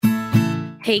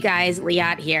Hey guys,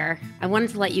 Liat here. I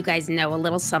wanted to let you guys know a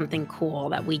little something cool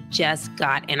that we just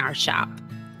got in our shop.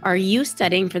 Are you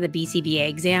studying for the BCBA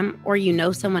exam, or you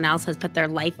know someone else has put their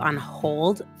life on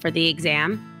hold for the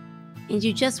exam, and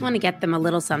you just want to get them a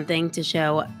little something to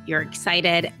show you're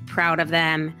excited, proud of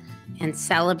them, and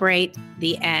celebrate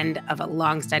the end of a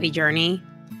long study journey?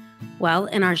 Well,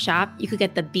 in our shop, you could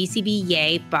get the BCB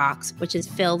Yay box, which is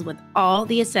filled with all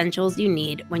the essentials you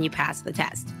need when you pass the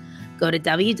test. Go to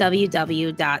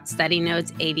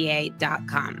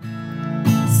www.studynotesaba.com.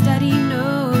 Study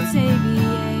Notes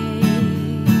ABA,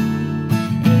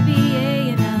 ABA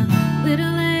in a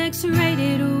little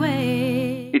X-rated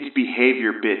way. It's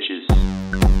behavior, bitches.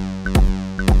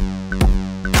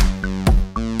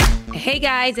 Hey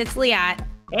guys, it's Liat.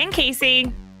 And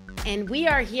Casey. And we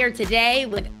are here today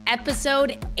with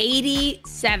episode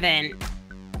 87.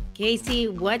 Casey,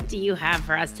 what do you have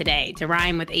for us today to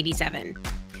rhyme with 87?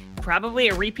 Probably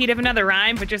a repeat of another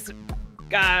rhyme, but just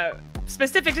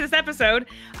specific to this episode.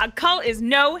 A cult is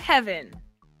no heaven.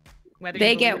 Whether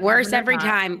they get worse every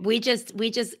time. We just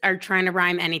are trying to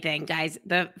rhyme anything, guys.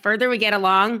 The further we get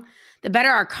along, the better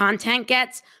our content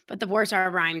gets, but the worse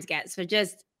our rhymes get. So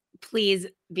just please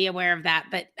be aware of that.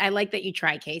 But I like that you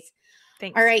try, Case.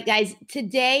 Thanks. All right, guys.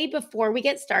 Today, before we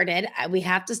get started, we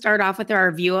have to start off with our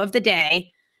review of the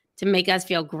day to make us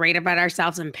feel great about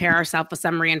ourselves and pair ourselves with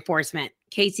some reinforcement.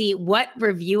 Casey, what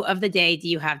review of the day do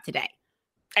you have today?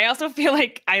 I also feel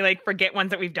like I forget ones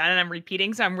that we've done and I'm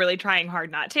repeating, so I'm really trying hard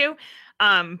not to.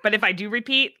 But if I do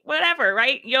repeat, whatever,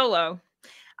 right? YOLO.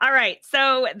 All right.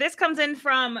 So this comes in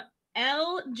from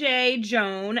LJ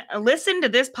Joan. Listen to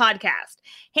this podcast.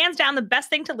 Hands down, the best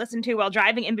thing to listen to while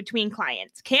driving in between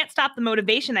clients. Can't stop the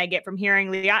motivation I get from hearing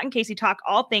Liat and Casey talk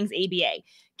all things ABA.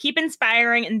 Keep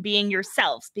inspiring and being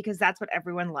yourselves because that's what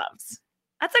everyone loves.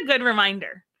 That's a good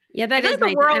reminder. Yeah, that is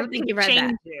nice. I don't think you read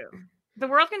that. The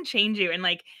world can change you. And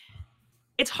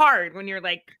it's hard when you're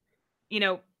I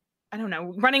don't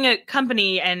know, running a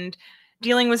company and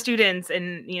dealing with students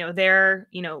and, they're,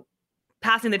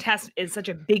 passing the test is such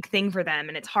a big thing for them.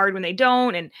 And it's hard when they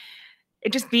don't. And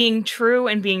it just being true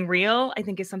and being real, I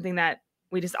think is something that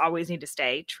we just always need to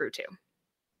stay true to.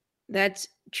 That's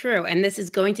true. And this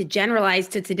is going to generalize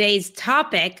to today's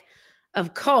topic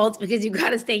of cults because you've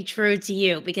got to stay true to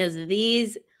you because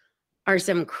these are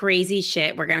some crazy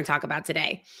shit we're going to talk about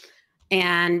today.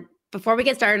 And before we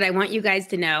get started, I want you guys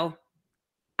to know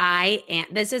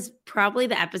this is probably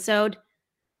the episode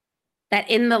that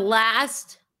in the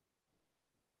last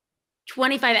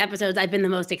 25 episodes I've been the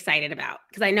most excited about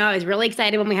because I know I was really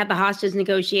excited when we had the hostage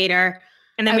negotiator.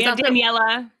 And then we had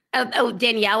Daniela.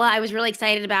 Daniela, I was really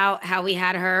excited about how we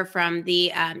had her from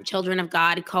the Children of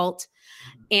God cult.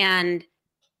 And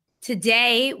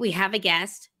today we have a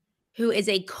guest who is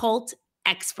a cult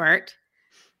expert.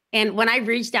 And when I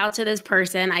reached out to this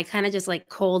person, I kind of just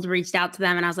cold reached out to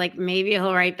them. And I was like, maybe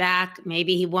he'll write back.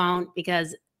 Maybe he won't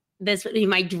because this would be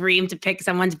my dream to pick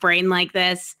someone's brain like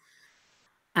this.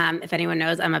 If anyone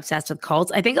knows, I'm obsessed with cults.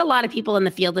 I think a lot of people in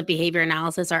the field of behavior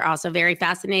analysis are also very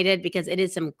fascinated because it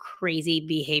is some crazy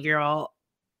behavioral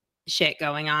shit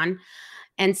going on.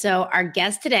 And so our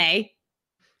guest today,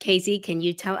 Casey, can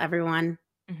you tell everyone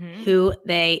who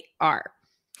they are?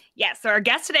 Yes. So our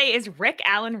guest today is Rick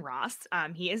Alan Ross.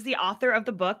 He is the author of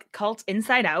the book Cult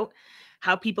Inside Out: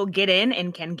 How People Get In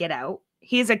and Can Get Out.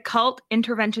 He is a cult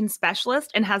intervention specialist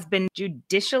and has been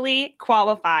judicially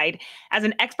qualified as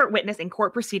an expert witness in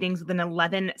court proceedings within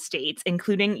 11 states,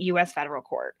 including U.S. federal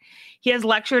court. He has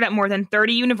lectured at more than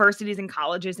 30 universities and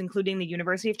colleges, including the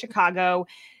University of Chicago,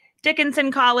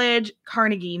 Dickinson College,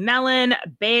 Carnegie Mellon,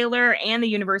 Baylor, and the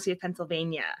University of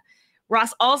Pennsylvania.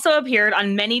 Ross also appeared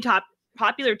on many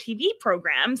popular TV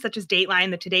programs such as Dateline,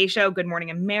 The Today Show, Good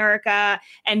Morning America,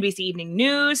 NBC Evening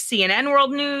News, CNN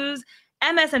World News,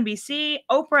 MSNBC,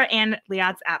 Oprah, and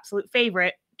Liat's absolute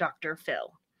favorite, Dr.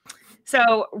 Phil.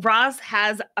 So Ross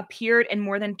has appeared in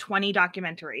more than 20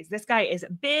 documentaries. This guy is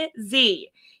busy.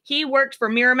 He worked for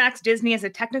Miramax Disney as a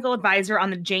technical advisor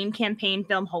on the Jane campaign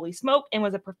film Holy Smoke and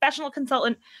was a professional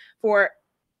consultant for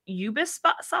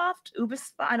Ubisoft,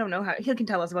 I don't know how he can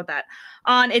tell us about that,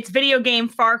 on its video game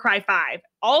Far Cry 5.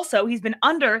 Also, he's been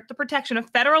under the protection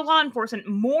of federal law enforcement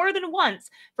more than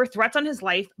once for threats on his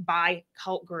life by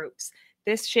cult groups.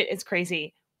 This shit is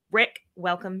crazy. Rick,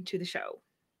 welcome to the show.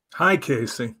 Hi,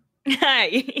 Casey.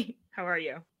 Hi. How are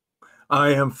you? I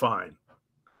am fine.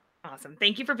 Awesome.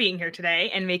 Thank you for being here today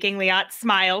and making Liat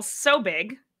smile so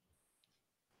big.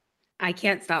 I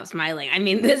can't stop smiling. I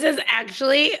mean, this is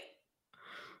actually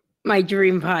my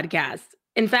dream podcast.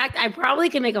 In fact, I probably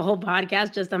can make a whole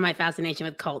podcast just on my fascination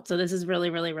with cults. So this is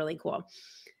really, really, really cool.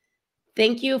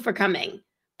 Thank you for coming.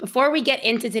 Before we get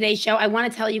into today's show, I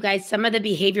want to tell you guys some of the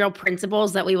behavioral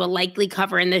principles that we will likely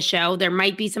cover in this show. There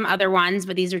might be some other ones,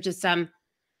 but these are just some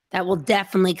that will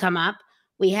definitely come up.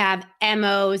 We have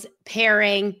MOs,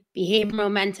 pairing, behavior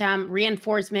momentum,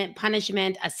 reinforcement,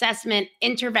 punishment, assessment,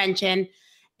 intervention,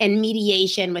 and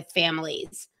mediation with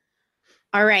families.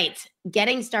 All right,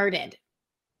 getting started.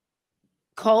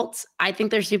 Cults, I think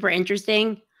they're super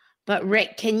interesting. But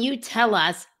Rick, can you tell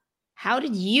us, how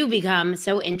did you become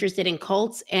so interested in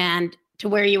cults and to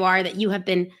where you are that you have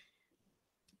been?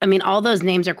 I mean, all those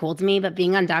names are cool to me, but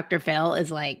being on Dr. Phil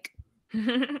is like,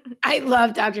 I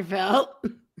love Dr. Phil.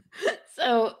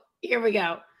 So here we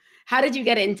go. How did you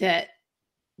get into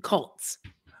cults?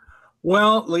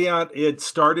 Well, Leah, it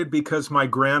started because my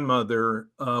grandmother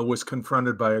was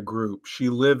confronted by a group. She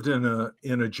lived in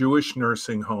a Jewish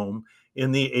nursing home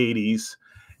in the 80s.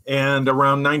 And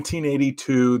around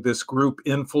 1982, this group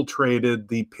infiltrated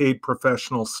the paid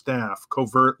professional staff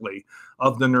covertly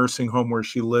of the nursing home where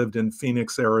she lived in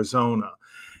Phoenix, Arizona.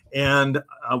 And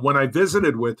when I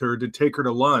visited with her to take her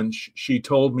to lunch, she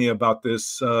told me about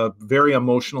this very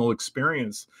emotional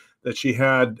experience that she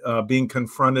had being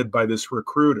confronted by this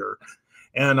recruiter.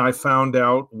 And I found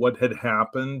out what had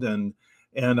happened,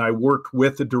 and I worked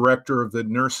with the director of the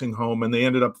nursing home, and they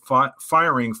ended up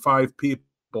firing 5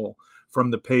 people from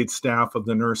the paid staff of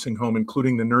the nursing home,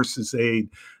 including the nurse's aide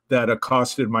that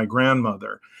accosted my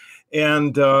grandmother.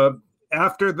 And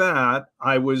after that,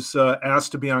 I was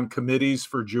asked to be on committees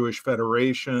for Jewish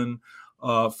Federation,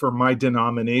 for my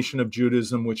denomination of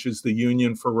Judaism, which is the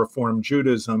Union for Reform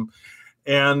Judaism.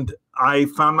 And I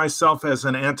found myself as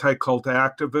an anti-cult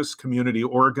activist, community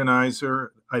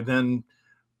organizer. I then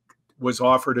was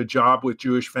offered a job with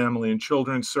Jewish Family and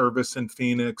Children's Service in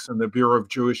Phoenix and the Bureau of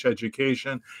Jewish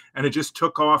Education, and it just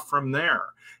took off from there.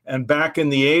 And back in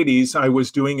the 80s, I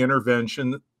was doing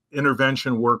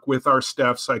intervention work with our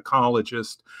staff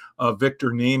psychologist,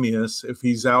 Victor Nemius. If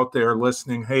he's out there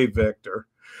listening, hey, Victor.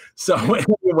 So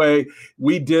anyway,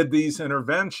 we did these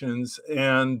interventions,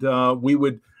 and we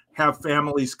would have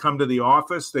families come to the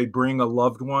office. They'd bring a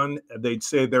loved one. They'd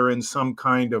say they're in some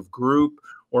kind of group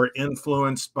or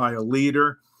influenced by a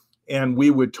leader, and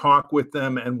we would talk with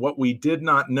them. And what we did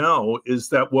not know is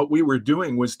that what we were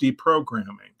doing was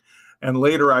deprogramming. And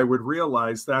later I would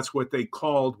realize that's what they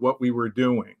called what we were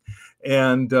doing.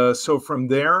 And so from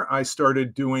there, I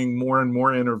started doing more and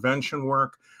more intervention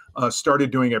work, started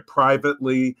doing it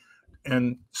privately,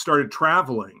 and started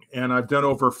traveling. And I've done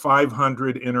over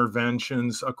 500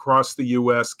 interventions across the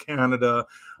US, Canada,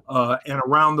 and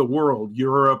around the world,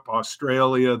 Europe,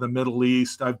 Australia, the Middle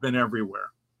East. I've been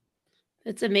everywhere.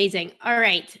 That's amazing. All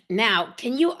right. Now,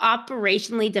 can you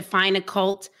operationally define a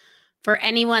cult for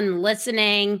anyone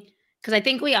listening? Because I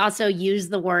think we also use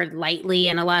the word lightly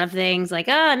in a lot of things, like,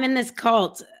 oh, I'm in this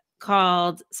cult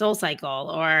called Soul Cycle,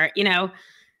 or,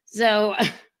 so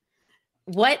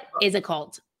what is a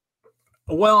cult?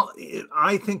 Well,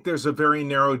 I think there's a very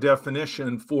narrow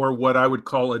definition for what I would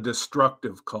call a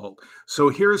destructive cult. So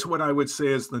here's what I would say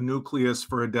is the nucleus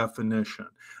for a definition.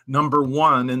 Number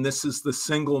one, and this is the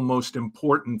single most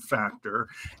important factor,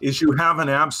 is you have an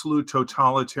absolute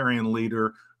totalitarian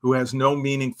leader who has no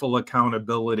meaningful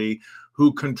accountability,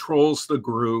 who controls the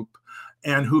group,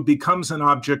 and who becomes an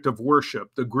object of worship.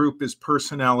 The group is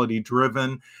personality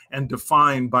driven and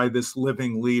defined by this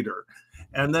living leader.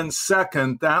 And then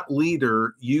second, that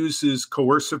leader uses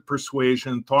coercive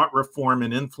persuasion, thought reform,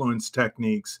 and influence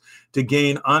techniques to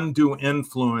gain undue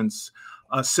influence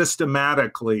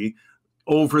systematically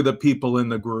over the people in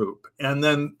the group. And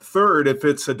then third, if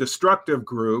it's a destructive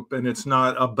group and it's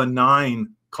not a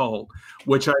benign cult,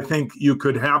 which I think you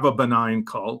could have a benign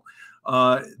cult,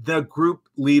 the group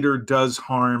leader does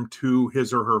harm to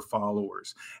his or her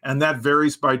followers. And that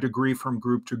varies by degree from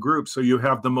group to group. So you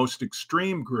have the most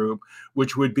extreme group,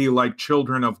 which would be like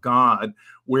Children of God,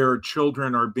 where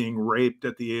children are being raped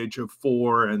at the age of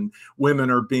 4 and women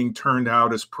are being turned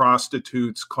out as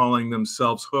prostitutes, calling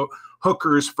themselves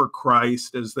hookers for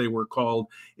Christ, as they were called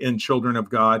in Children of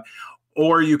God.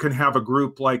 Or you can have a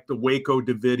group like the Waco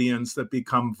Davidians that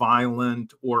become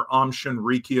violent, or Aum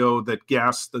Shinrikyo that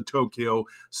gas the Tokyo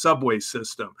subway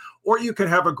system. Or you can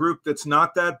have a group that's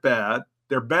not that bad.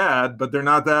 They're bad, but they're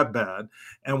not that bad.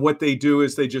 And what they do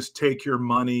is they just take your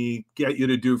money, get you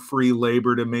to do free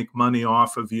labor to make money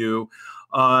off of you,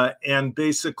 and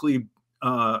basically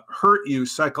hurt you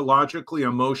psychologically,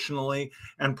 emotionally,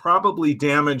 and probably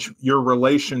damage your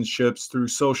relationships through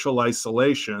social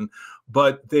isolation.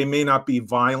 But they may not be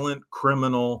violent,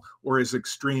 criminal, or as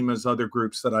extreme as other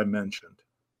groups that I mentioned.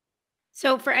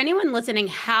 So for anyone listening,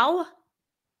 how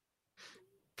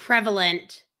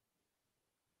prevalent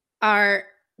are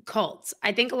cults.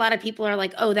 I think a lot of people are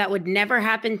like, oh, that would never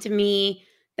happen to me.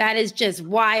 That is just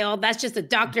wild. That's just a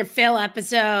Dr. Phil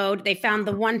episode. They found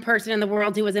the one person in the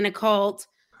world who was in a cult.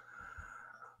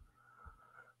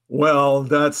 Well,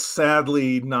 that's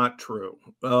sadly not true.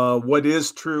 What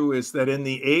is true is that in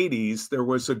the 80s, there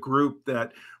was a group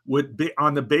that would be,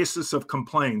 on the basis of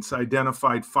complaints,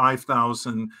 identified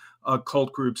 5,000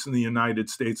 cult groups in the United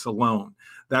States alone.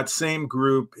 That same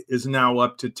group is now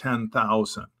up to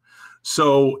 10,000.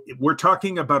 So we're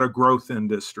talking about a growth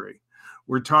industry.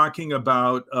 We're talking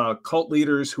about cult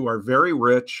leaders who are very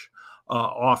rich,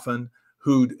 often,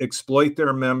 who exploit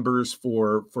their members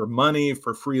for money,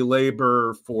 for free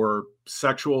labor, for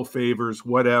sexual favors,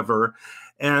 whatever.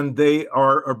 And they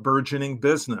are a burgeoning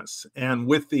business. And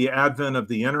with the advent of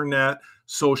the internet,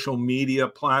 social media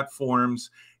platforms,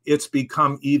 it's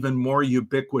become even more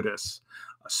ubiquitous.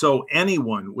 So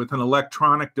anyone with an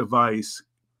electronic device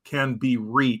can be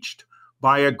reached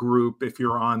by a group if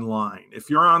you're online. If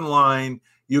you're online,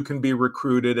 you can be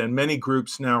recruited, and many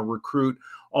groups now recruit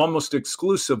almost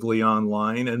exclusively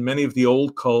online. And many of the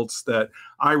old cults that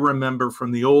I remember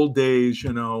from the old days,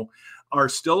 are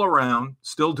still around,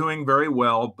 still doing very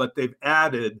well, but they've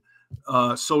added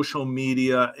social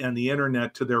media and the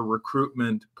internet to their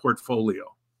recruitment portfolio.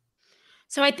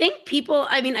 So I think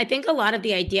I think a lot of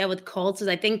the idea with cults is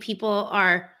I think people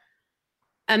are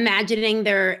imagining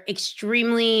they're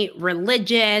extremely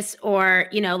religious or,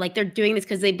 like they're doing this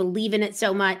because they believe in it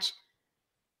so much.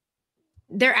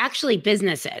 They're actually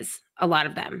businesses, a lot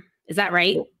of them. Is that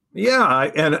right? Yeah.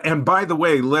 And by the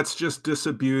way, let's just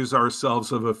disabuse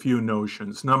ourselves of a few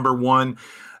notions. Number one,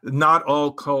 not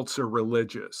all cults are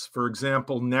religious. For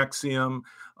example, NXIVM,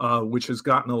 which has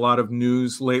gotten a lot of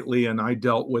news lately, and I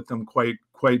dealt with them quite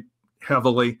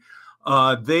heavily.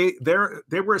 They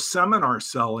were a seminar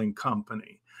selling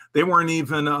company. They weren't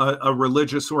even a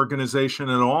religious organization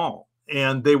at all.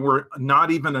 And they were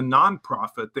not even a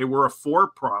nonprofit. They were a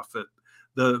for-profit,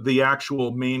 the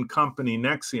actual main company,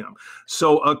 NXIVM.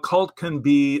 So a cult can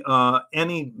be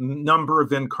any number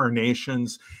of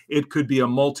incarnations. It could be a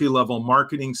multi-level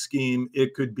marketing scheme.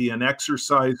 It could be an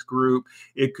exercise group.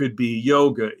 It could be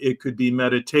yoga. It could be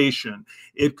meditation.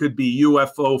 It could be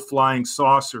UFO flying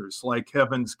saucers like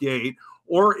Heaven's Gate,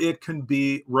 or it can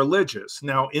be religious.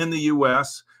 Now, in the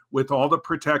US, with all the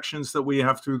protections that we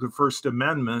have through the First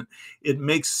Amendment, it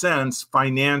makes sense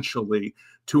financially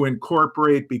to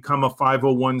incorporate, become a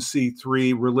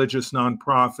 501c3 religious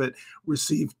nonprofit,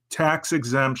 receive tax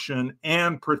exemption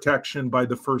and protection by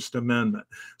the First Amendment.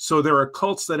 So there are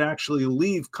cults that actually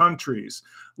leave countries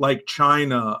like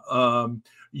China,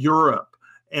 Europe,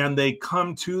 and they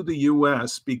come to the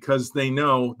US because they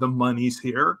know the money's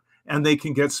here and they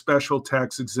can get special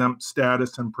tax exempt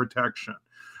status and protection.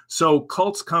 So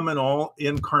cults come in all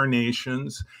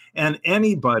incarnations, and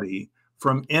anybody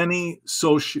from any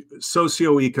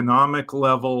socioeconomic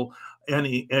level,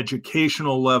 any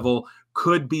educational level,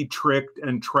 could be tricked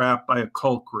and trapped by a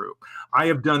cult group. I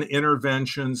have done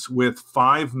interventions with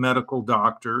 5 medical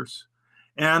doctors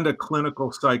and a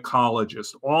clinical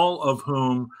psychologist, all of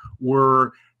whom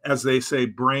were, as they say,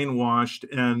 brainwashed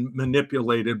and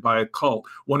manipulated by a cult.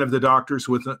 One of the doctors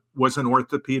was an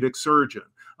orthopedic surgeon.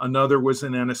 Another was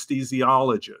an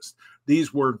anesthesiologist.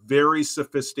 These were very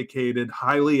sophisticated,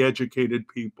 highly educated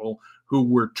people who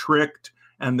were tricked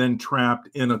and then trapped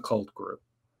in a cult group.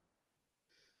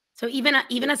 So even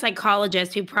a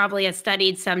psychologist who probably has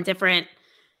studied some different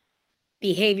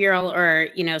behavioral or,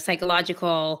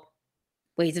 psychological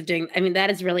ways of doing, that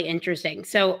is really interesting.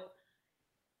 So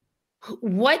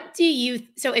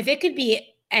so if it could be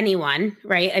anyone,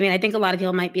 right? I think a lot of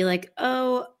people might be like,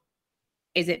 oh,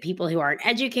 is it people who aren't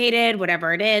educated,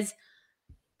 whatever it is?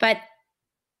 But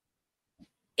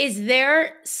is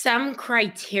there some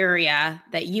criteria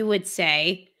that you would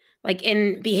say, like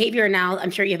in behavior analysis,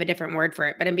 I'm sure you have a different word for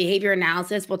it, but in behavior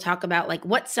analysis, we'll talk about like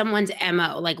what's someone's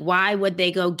MO, like why would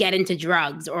they go get into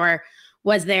drugs? Or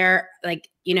was there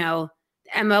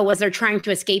MO, was they're trying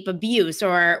to escape abuse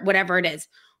or whatever it is?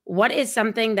 What is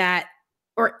something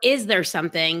or is there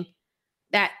something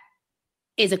that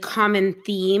is a common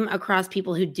theme across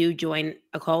people who do join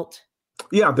a cult?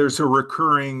 Yeah, there's a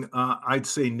recurring, I'd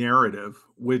say, narrative,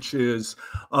 which is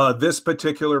this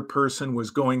particular person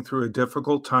was going through a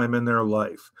difficult time in their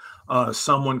life.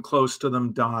 Someone close to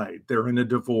them died. They're in a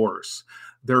divorce.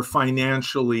 They're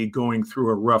financially going through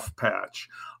a rough patch.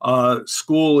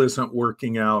 School isn't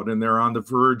working out, and they're on the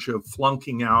verge of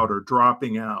flunking out or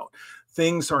dropping out.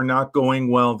 Things are not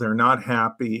going well. They're not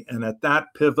happy. And at that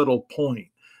pivotal point,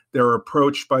 they're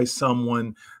approached by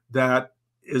someone that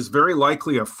is very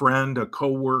likely a friend, a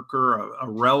coworker, a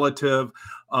relative,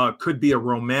 could be a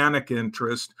romantic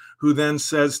interest, who then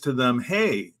says to them,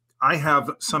 hey, I have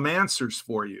some answers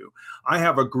for you. I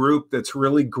have a group that's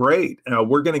really great.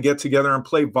 We're going to get together and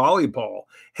play volleyball.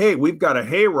 Hey, we've got a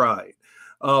hayride.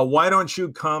 Why don't you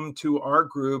come to our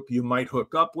group? You might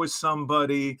hook up with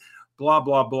somebody, blah,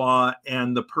 blah, blah.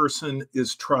 And the person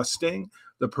is trusting.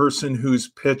 The person who's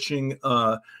pitching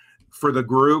for the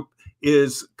group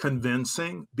is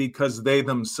convincing because they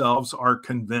themselves are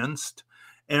convinced.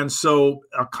 And so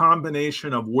a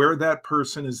combination of where that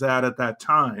person is at that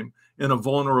time in a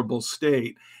vulnerable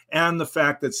state, and the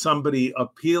fact that somebody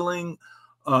appealing,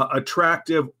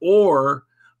 attractive, or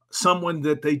someone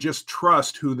that they just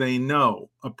trust, who they know,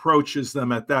 approaches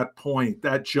them at that point,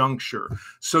 that juncture.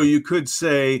 So you could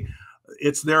say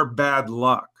it's their bad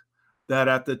luck that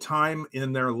at the time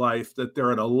in their life that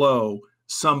they're at a low,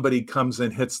 somebody comes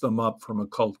and hits them up from a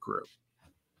cult group.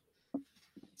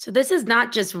 So this is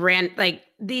not just like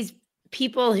these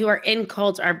people who are in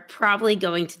cults are probably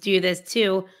going to do this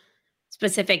to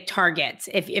specific targets.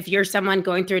 If you're someone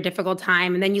going through a difficult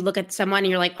time and then you look at someone and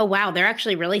you're like, oh, wow, they're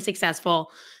actually really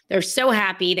successful. They're so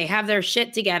happy. They have their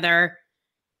shit together.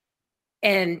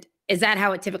 And is that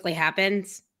how it typically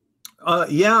happens?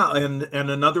 Yeah. And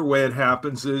another way it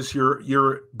happens is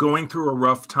you're going through a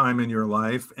rough time in your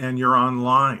life and you're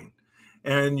online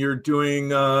and you're doing,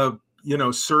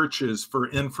 searches for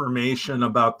information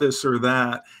about this or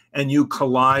that. And you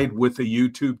collide with a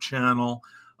YouTube channel,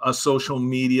 a social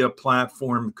media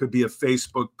platform. It could be a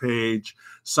Facebook page,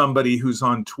 somebody who's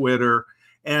on Twitter,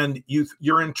 and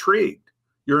you're intrigued.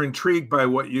 You're intrigued by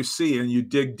what you see, and you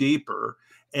dig deeper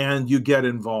and you get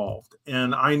involved.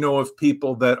 And I know of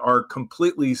people that are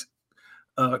completely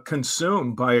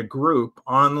consumed by a group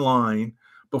online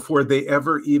before they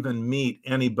ever even meet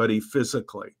anybody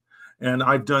physically. And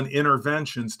I've done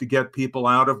interventions to get people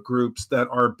out of groups that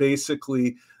are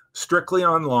basically strictly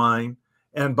online.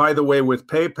 And by the way, with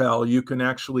PayPal, you can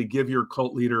actually give your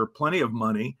cult leader plenty of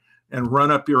money and run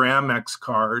up your Amex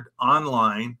card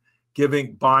online,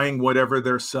 buying whatever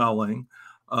they're selling.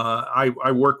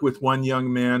 I worked with one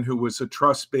young man who was a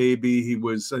trust baby. He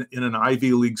was in an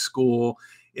Ivy League school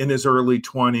in his early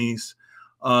 20s.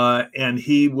 And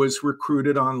he was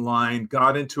recruited online,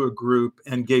 got into a group,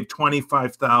 and gave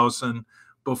 $25,000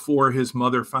 before his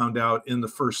mother found out in the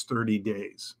first 30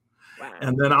 days. Wow.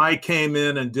 And then I came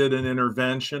in and did an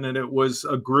intervention, and it was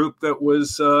a group that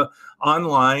was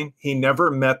online. He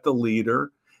never met the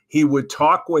leader. He would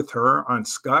talk with her on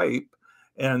Skype,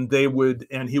 and he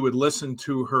would listen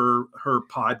to her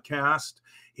podcast.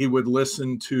 He would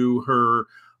listen to her,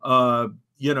 on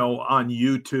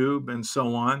YouTube and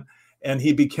so on. And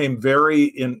he became very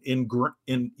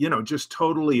just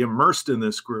totally immersed in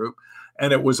this group,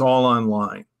 and it was all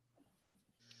online.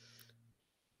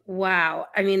 Wow.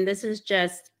 I mean, this is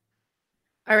just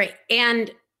all right.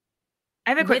 And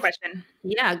I have a quick question.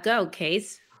 Yeah, go,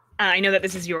 Case. I know that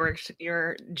this is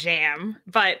your jam,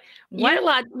 but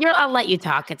I'll let you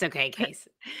talk. It's okay, Case.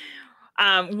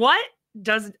 What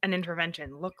does an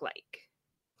intervention look like?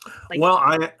 Well,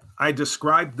 I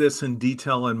described this in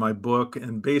detail in my book,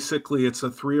 and basically it's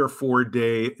a 3 or 4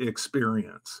 day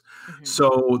experience. Mm-hmm.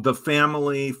 So the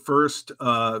family first,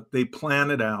 they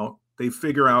plan it out. They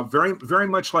figure out very, very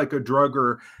much like a drug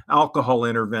or alcohol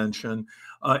intervention.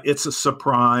 It's a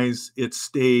surprise. It's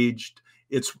staged.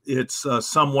 It's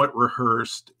somewhat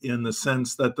rehearsed in the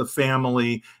sense that the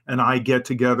family and I get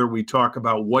together. We talk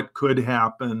about what could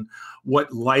happen,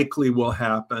 what likely will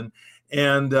happen.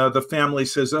 And the family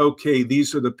says, okay,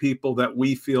 these are the people that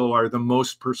we feel are the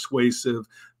most persuasive,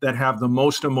 that have the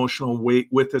most emotional weight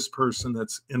with this person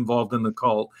that's involved in the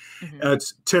cult. Mm-hmm.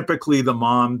 It's typically the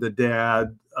mom, the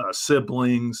dad,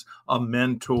 siblings, a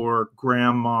mentor,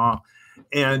 grandma,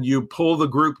 and you pull the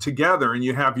group together and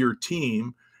you have your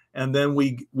team. And then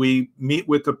we meet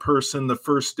with the person the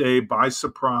first day by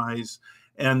surprise.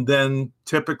 And then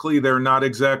typically they're not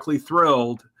exactly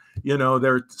thrilled.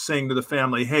 They're saying to the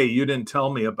family, hey, you didn't tell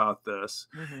me about this,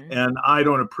 mm-hmm. and I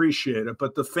don't appreciate it.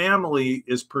 But the family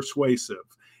is persuasive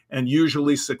and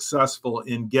usually successful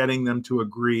in getting them to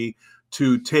agree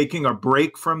to taking a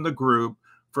break from the group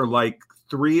for like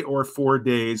 3 or 4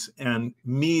 days and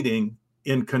meeting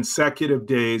in consecutive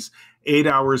days, 8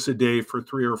 hours a day for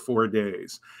 3 or 4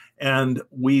 days. And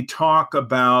we talk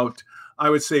about, I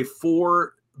would say,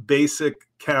 4 basic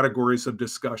categories of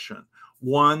discussion.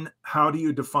 1, how do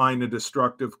you define a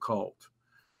destructive cult?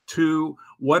 2,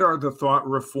 what are the thought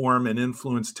reform and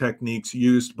influence techniques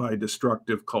used by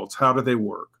destructive cults? How do they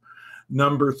work?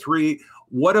 Number 3,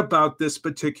 what about this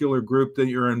particular group that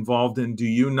you're involved in do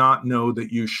you not know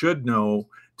that you should know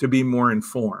to be more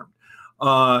informed?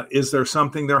 Is there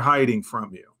something they're hiding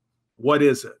from you? What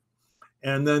is it?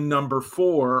 And then number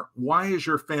 4, why is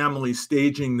your family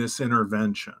staging this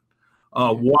intervention?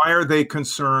 Why are they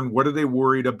concerned? What are they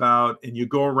worried about? And you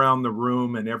go around the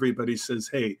room and everybody says,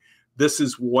 hey, this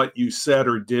is what you said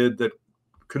or did that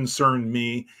concerned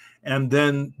me. And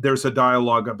then there's a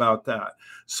dialogue about that.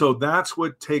 So that's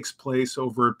what takes place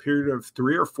over a period of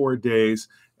 3 or 4 days.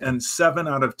 And 7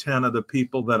 out of 10 of the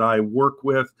people that I work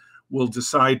with will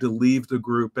decide to leave the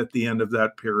group at the end of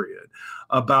that period.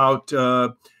 About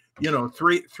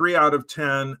 3 out of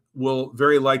 10 will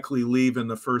very likely leave in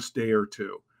the first day or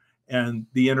two, and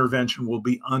the intervention will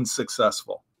be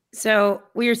unsuccessful. So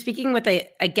we were speaking with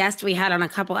a guest we had on a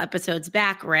couple episodes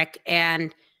back, Rick,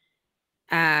 and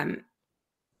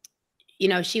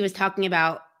she was talking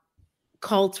about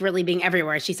cults really being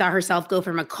everywhere. She saw herself go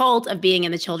from a cult of being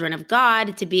in the Children of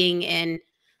God to being in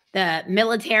the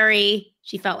military.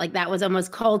 She felt like that was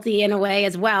almost culty in a way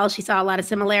as well. She saw a lot of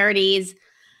similarities.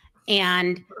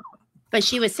 But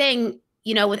she was saying,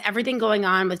 with everything going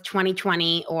on with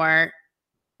 2020 or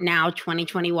now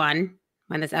 2021,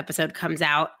 when this episode comes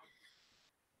out,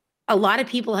 a lot of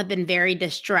people have been very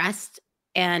distressed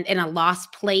and in a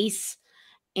lost place.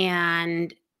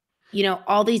 And,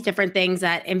 all these different things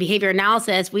that in behavior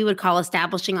analysis, we would call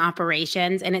establishing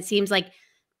operations. And it seems like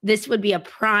this would be a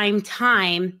prime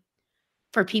time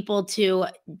for people to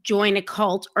join a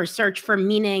cult or search for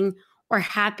meaning or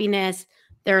happiness.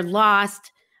 They're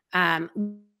lost,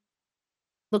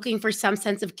 looking for some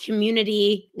sense of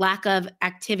community, lack of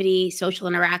activity, social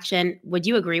interaction. Would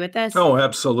you agree with this? Oh,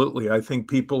 absolutely. I think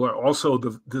people are also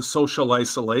the social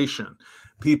isolation,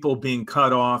 people being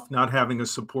cut off, not having a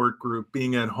support group,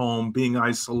 being at home, being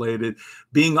isolated,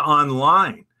 being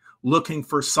online, looking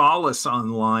for solace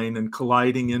online and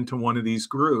colliding into one of these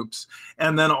groups.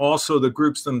 And then also the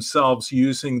groups themselves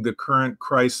using the current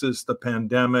crisis, the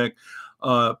pandemic,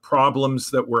 problems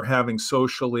that we're having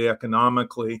socially,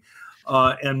 economically,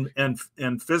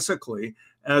 and physically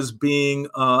as being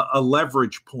a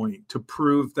leverage point to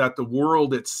prove that the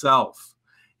world itself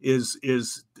is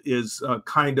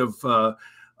kind of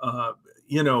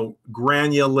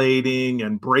granulating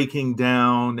and breaking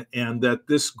down, and that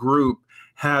this group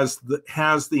has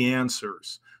the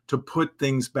answers to put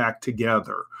things back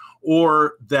together,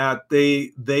 or that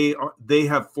they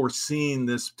have foreseen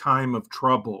this time of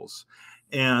troubles.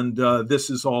 And this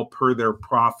is all per their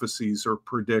prophecies or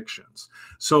predictions.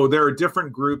 So there are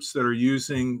different groups that are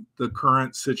using the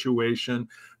current situation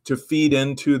to feed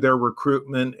into their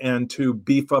recruitment and to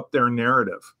beef up their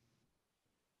narrative.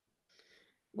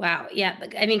 Wow. Yeah.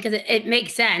 I mean, because it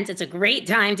makes sense. It's a great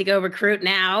time to go recruit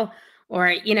now.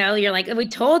 Or, you're like, we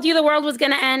told you the world was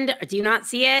going to end. Do you not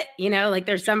see it?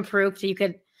 There's some proof. So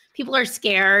people are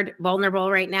scared,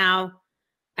 vulnerable right now.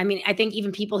 I mean, I think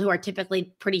even people who are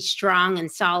typically pretty strong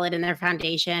and solid in their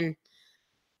foundation.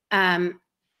 That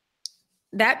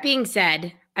being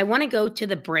said, I want to go to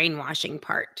the brainwashing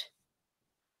part.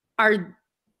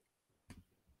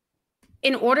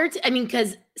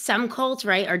 Because some cults,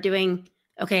 right, are doing,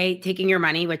 taking your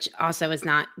money, which also is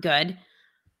not good.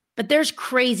 But there's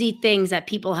crazy things that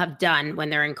people have done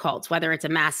when they're in cults, whether it's a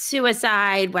mass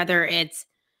suicide, whether it's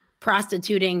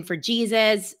prostituting for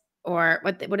Jesus, or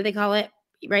what do they call it?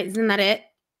 Right? Isn't that it?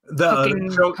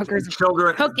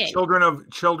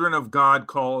 Children of God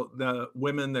call the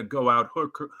women that go out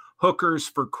hookers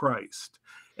for Christ.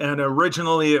 And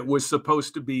originally it was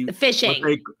supposed to be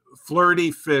fishing, flirty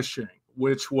fishing,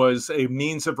 which was a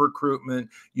means of recruitment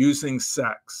using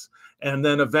sex. And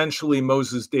then eventually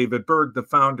Moses David Berg, the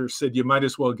founder, said you might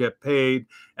as well get paid,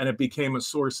 and it became a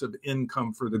source of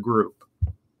income for the group.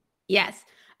 Yes.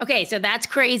 Okay, so that's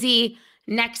crazy.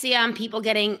 NXIVM, people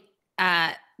getting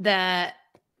the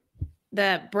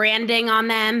branding on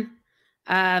them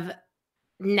of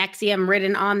NXIVM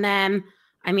written on them.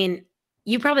 I mean,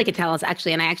 you probably could tell us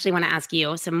actually, and I actually want to ask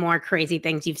you some more crazy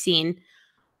things you've seen.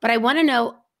 But I want to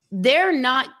know, they're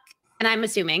not, and I'm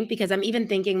assuming, because I'm even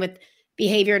thinking with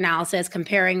behavior analysis,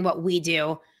 comparing what we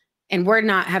do, and we're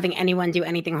not having anyone do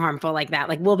anything harmful like that.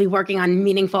 Like, we'll be working on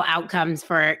meaningful outcomes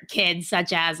for kids,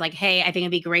 such as like, hey, I think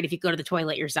it'd be great if you go to the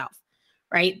toilet yourself,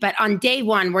 right? But on day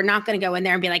one, we're not going to go in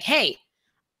there and be like, hey,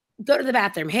 go to the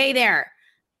bathroom. Hey there,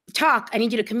 talk. I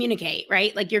need you to communicate,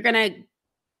 right? Like they're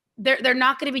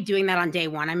not going to be doing that on day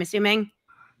one, I'm assuming.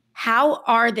 How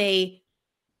are these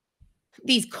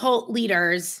cult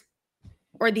leaders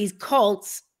or these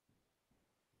cults,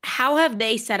 how have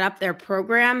they set up their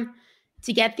program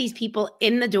to get these people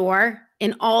in the door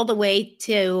and all the way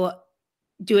to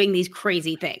doing these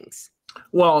crazy things?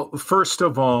 Well, first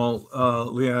of all,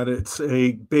 Liat, it's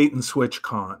a bait and switch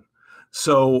con.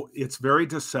 So it's very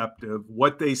deceptive.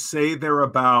 What they say they're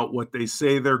about, what they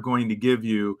say they're going to give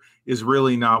you is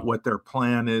really not what their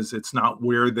plan is. It's not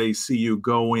where they see you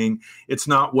going. It's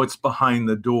not what's behind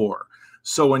the door.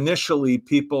 So initially,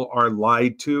 people are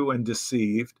lied to and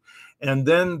deceived. And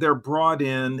then they're brought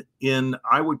in,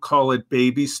 I would call it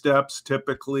baby steps,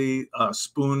 typically a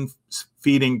spoon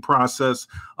feeding process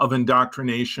of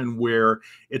indoctrination where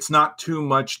it's not too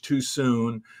much too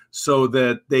soon so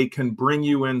that they can bring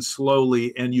you in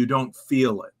slowly and you don't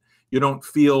feel it. You don't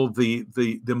feel the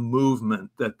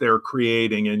movement that they're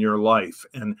creating in your life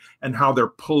and how they're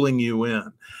pulling you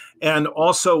in. And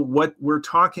also what we're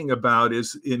talking about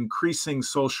is increasing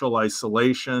social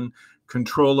isolation,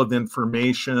 control of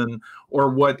information, or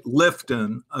what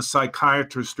Lifton, a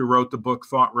psychiatrist who wrote the book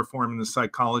Thought Reform and the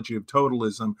Psychology of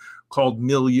Totalism, called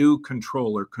milieu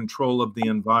control, or control of the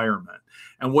environment.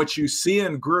 And what you see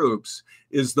in groups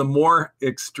is the more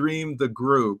extreme the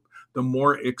group, the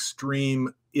more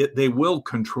extreme they will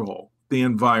control the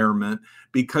environment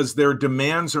because their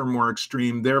demands are more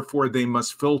extreme. Therefore, they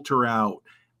must filter out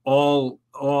all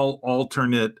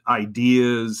alternate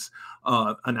ideas,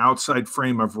 an outside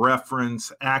frame of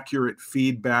reference, accurate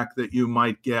feedback that you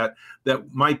might get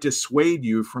that might dissuade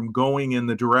you from going in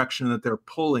the direction that they're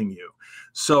pulling you.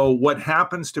 So what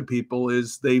happens to people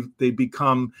is they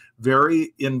become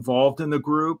very involved in the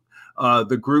group.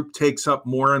 The group takes up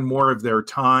more and more of their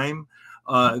time.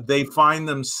 They find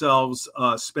themselves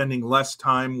spending less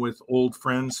time with old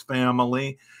friends,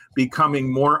 family,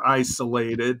 becoming more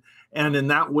isolated. And in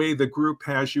that way, the group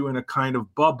has you in a kind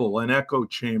of bubble, an echo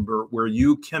chamber, where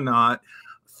you cannot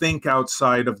think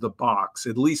outside of the box,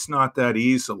 at least not that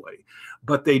easily.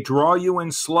 But they draw you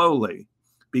in slowly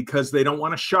because they don't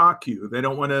want to shock you. They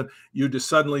don't want you to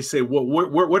suddenly say, well,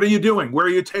 what are you doing? Where are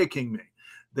you taking me?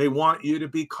 They want you to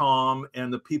be calm,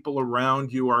 and the people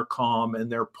around you are calm, and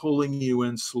they're pulling you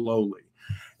in slowly.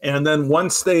 And then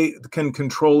once they can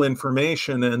control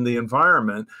information and the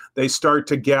environment, they start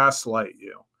to gaslight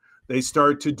you. They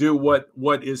start to do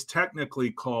what is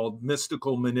technically called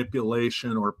mystical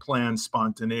manipulation or planned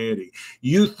spontaneity.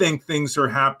 You think things are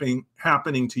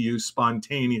happening to you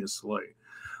spontaneously,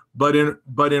 but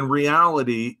in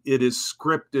reality, it is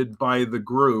scripted by the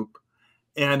group,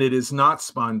 and it is not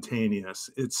spontaneous.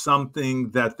 It's something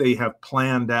that they have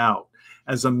planned out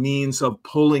as a means of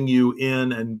pulling you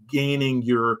in and gaining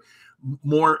your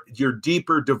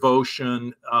deeper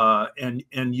devotion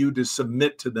and you to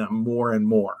submit to them more and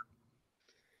more.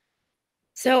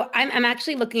 So I'm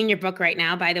actually looking in your book right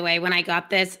now, by the way. When I got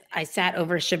this, I sat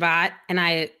over Shabbat and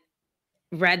I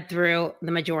read through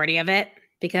the majority of it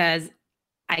because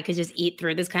I could just eat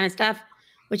through this kind of stuff,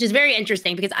 which is very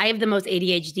interesting because I have the most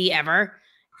ADHD ever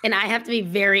and I have to be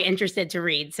very interested to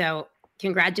read. So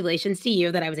congratulations to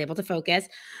you that I was able to focus.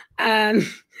 So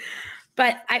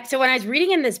when I was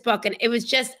reading in this book, and it was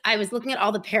just, I was looking at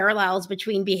all the parallels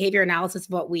between behavior analysis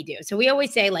of what we do. So we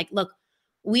always say, like, look,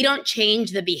 we don't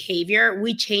change the behavior,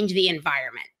 we change the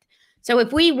environment. So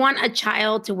if we want a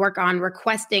child to work on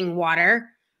requesting water,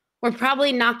 we're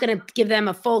probably not going to give them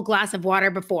a full glass of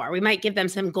water before. We might give them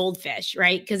some goldfish,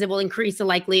 right? Because it will increase the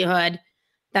likelihood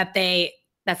that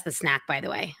that's the snack, by the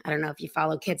way. I don't know if you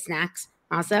follow kid snacks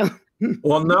also.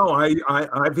 Well, no,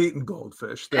 I've eaten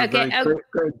goldfish. They're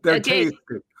they're tasty.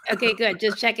 Okay, good.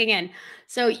 Just checking in.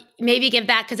 So maybe give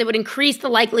that because it would increase the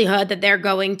likelihood that they're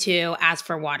going to ask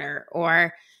for water.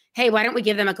 Or, hey, why don't we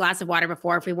give them a glass of water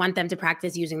before if we want them to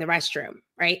practice using the restroom,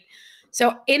 right?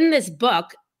 So in this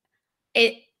book,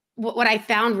 what I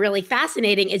found really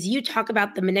fascinating is you talk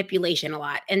about the manipulation a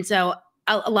lot. And so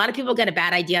a lot of people get a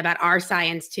bad idea about our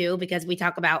science too, because we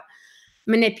talk about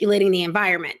manipulating the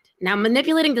environment. Now,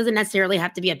 manipulating doesn't necessarily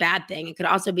have to be a bad thing. It could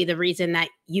also be the reason that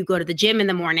you go to the gym in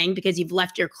the morning because you've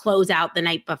left your clothes out the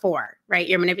night before, right?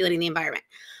 You're manipulating the environment.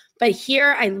 But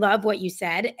here, I love what you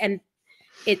said. And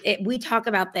we talk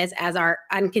about this as our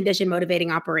unconditioned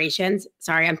motivating operations.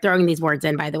 Sorry, I'm throwing these words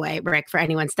in, by the way, Rick, for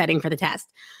anyone studying for the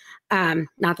test.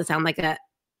 Not to sound like a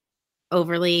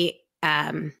overly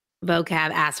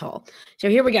vocab asshole. So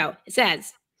here we go. It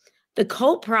says, the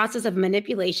cult process of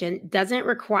manipulation doesn't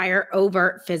require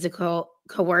overt physical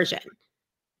coercion,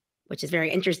 which is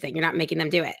very interesting. You're not making them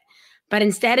do it. But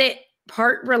instead, it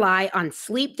part rely on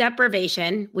sleep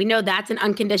deprivation. We know that's an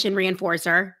unconditioned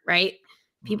reinforcer, right?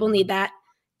 People need that.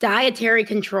 Dietary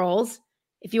controls.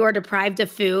 If you are deprived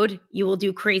of food, you will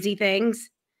do crazy things.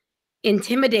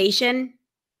 Intimidation,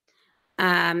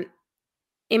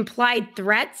 implied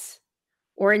threats,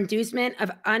 or inducement of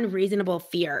unreasonable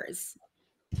fears.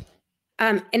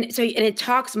 And it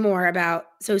talks more about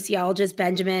sociologist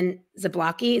Benjamin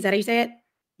Zablocki. Is that how you say it?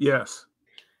 Yes.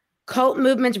 Cult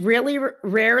movements really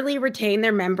rarely retain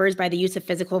their members by the use of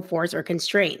physical force or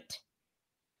constraint.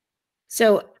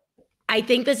 So I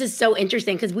think this is so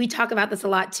interesting because we talk about this a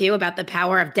lot too, about the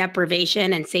power of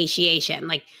deprivation and satiation.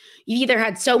 Like you either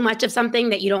had so much of something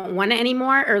that you don't want it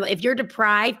anymore, or if you're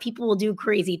deprived, people will do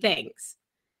crazy things.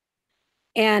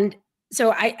 And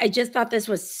so I just thought this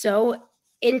was so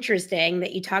interesting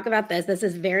that you talk about this. This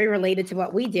is very related to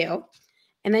what we do.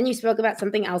 And then you spoke about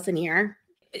something else in here.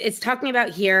 It's talking about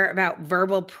here about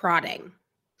verbal prodding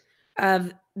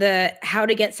of the how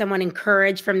to get someone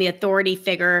encouraged from the authority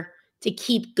figure to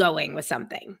keep going with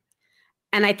something.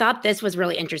 And I thought this was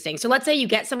really interesting. So let's say you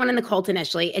get someone in the cult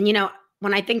initially. And, you know,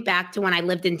 when I think back to when I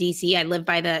lived in DC, I lived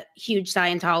by the huge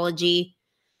Scientology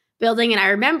building. And I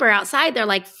remember outside, they're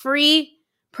like free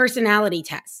personality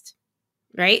test,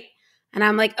 right? And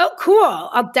I'm like, oh, cool.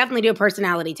 I'll definitely do a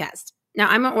personality test. Now,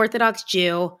 I'm an Orthodox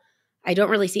Jew. I don't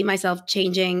really see myself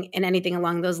changing in anything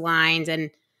along those lines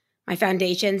and my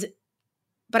foundations.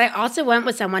 But I also went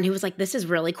with someone who was like, this is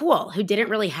really cool, who didn't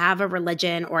really have a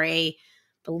religion or a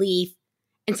belief.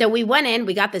 And so we went in,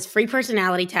 we got this free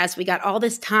personality test. We got all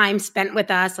this time spent with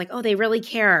us, like, oh, they really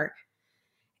care.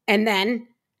 And then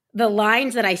the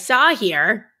lines that I saw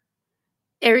here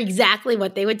are exactly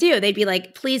what they would do. They'd be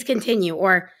like, please continue,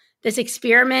 or this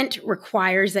experiment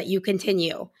requires that you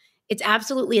continue. It's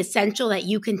absolutely essential that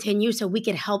you continue so we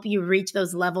can help you reach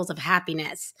those levels of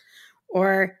happiness.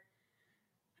 Or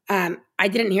I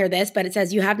didn't hear this, but it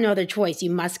says you have no other choice. You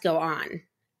must go on.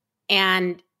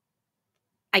 And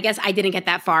I guess I didn't get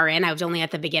that far in. I was only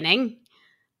at the beginning.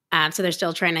 So they're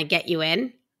still trying to get you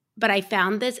in. But I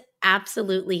found this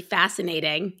absolutely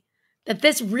fascinating that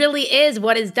this really is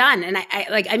what is done. And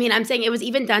I'm saying it was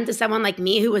even done to someone like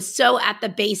me who was so at the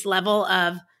base level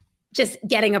of just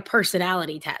getting a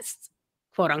personality test,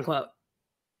 quote unquote.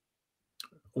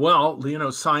 Well, you know,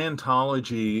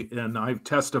 Scientology, and I've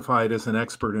testified as an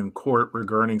expert in court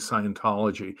regarding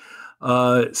Scientology.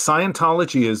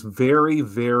 Scientology is very,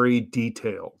 very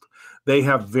detailed. They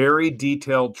have very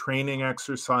detailed training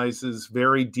exercises,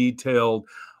 very detailed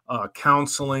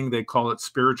counseling. They call it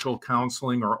spiritual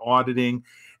counseling or auditing.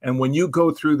 And when you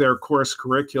go through their course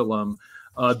curriculum,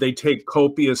 they take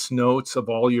copious notes of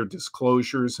all your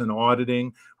disclosures and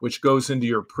auditing, which goes into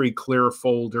your pre-clear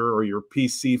folder or your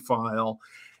PC file.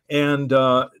 And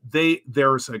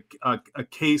there's a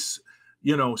case,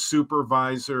 you know,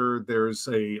 supervisor, there's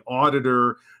a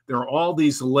auditor. There are all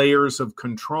these layers of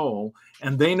control,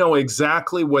 and they know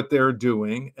exactly what they're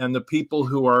doing. And the people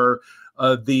who are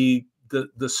the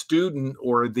student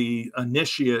or the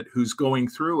initiate who's going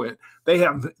through it, they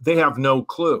have no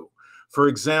clue. For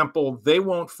example, they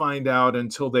won't find out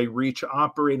until they reach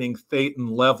operating thetan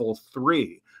level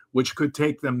 3, which could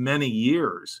take them many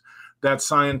years. That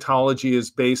Scientology is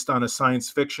based on a science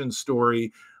fiction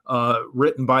story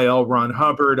written by L. Ron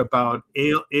Hubbard about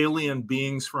alien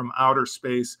beings from outer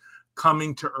space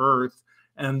coming to Earth,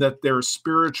 and that their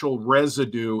spiritual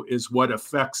residue is what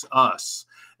affects us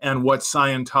and what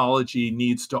Scientology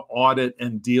needs to audit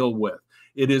and deal with.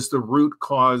 It is the root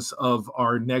cause of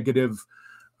our negative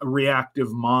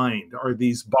reactive mind, are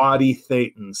these body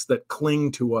thetans that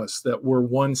cling to us, that were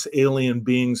once alien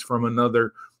beings from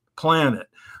another planet.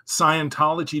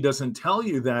 Scientology doesn't tell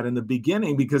you that in the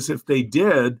beginning, because if they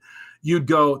did, you'd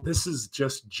go, this is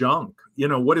just junk. You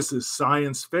know, what is this,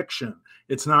 science fiction?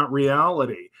 It's not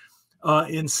reality.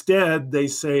 Instead, they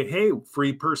say, hey,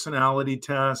 free personality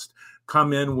test,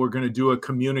 come in, we're going to do a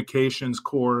communications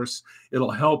course. It'll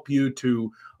help you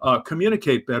to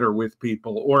communicate better with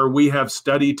people. Or we have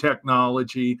study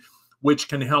technology, which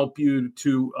can help you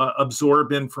to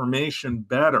absorb information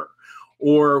better.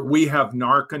 Or we have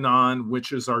Narconon,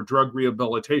 which is our drug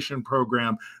rehabilitation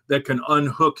program that can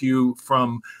unhook you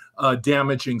from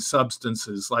damaging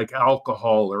substances like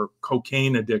alcohol or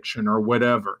cocaine addiction or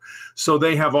whatever. So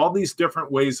they have all these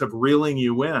different ways of reeling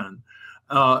you in,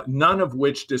 none of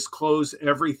which disclose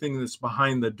everything that's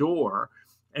behind the door.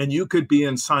 And you could be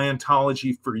in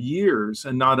Scientology for years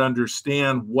and not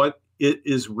understand what it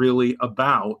is really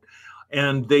about.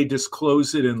 And they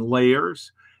disclose it in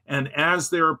layers. And as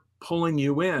they're pulling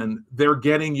you in, they're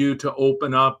getting you to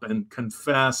open up and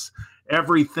confess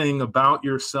everything about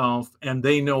yourself. And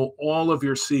they know all of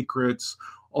your secrets,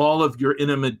 all of your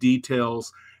intimate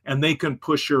details, and they can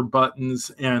push your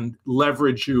buttons and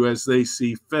leverage you as they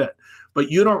see fit.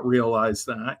 But you don't realize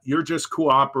that. You're just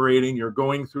cooperating. You're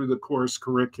going through the course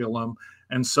curriculum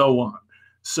and so on.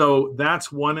 So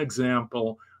that's one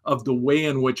example of the way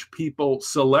in which people,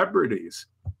 celebrities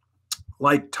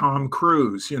like Tom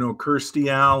Cruise, you know, Kirstie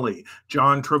Alley,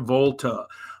 John Travolta,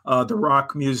 the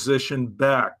rock musician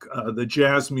Beck, the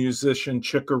jazz musician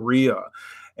Chick Corea,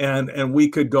 and we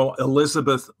could go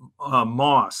Elizabeth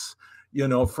Moss, you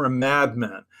know, from Mad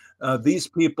Men. These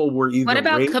people were either. What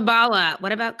about Kabbalah?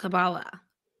 What about Kabbalah?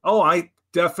 Oh, I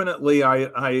definitely.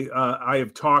 I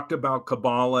have talked about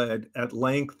Kabbalah at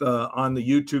length on the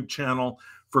YouTube channel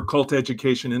for Cult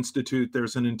Education Institute.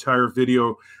 There's an entire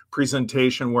video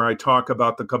presentation where I talk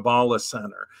about the Kabbalah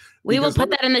Center. We will put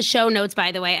that in the show notes,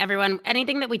 by the way, everyone.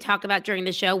 Anything that we talk about during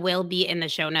the show will be in the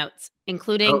show notes,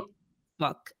 including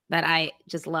book that I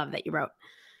just love that you wrote.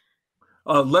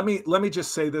 Let me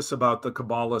just say this about the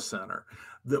Kabbalah Center.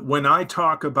 That when I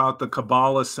talk about the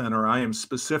Kabbalah Center, I am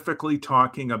specifically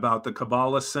talking about the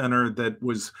Kabbalah Center that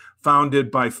was founded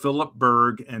by Philip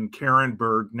Berg and Karen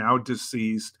Berg, now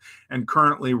deceased, and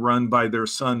currently run by their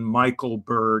son, Michael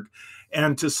Berg,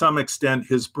 and to some extent,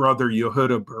 his brother,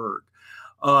 Yehuda Berg.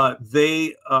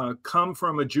 They come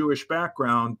from a Jewish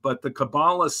background, but the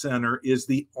Kabbalah Center is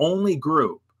the only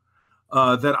group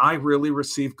that I really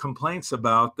receive complaints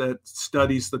about that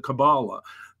studies the Kabbalah.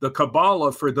 The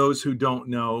Kabbalah, for those who don't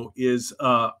know, is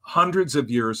hundreds of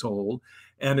years old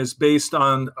and is based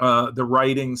on the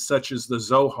writings such as the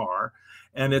Zohar,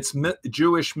 and it's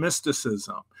Jewish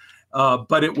mysticism.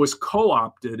 But it was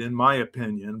co-opted, in my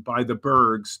opinion, by the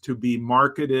Bergs to be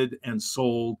marketed and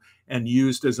sold and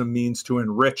used as a means to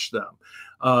enrich them.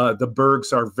 The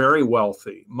Bergs are very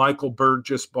wealthy. Michael Berg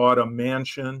just bought a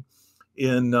mansion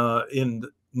in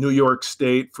New York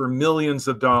State for millions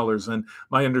of dollars, and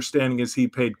my understanding is he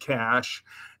paid cash.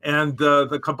 And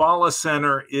the Kabbalah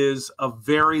Center is a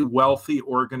very wealthy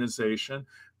organization.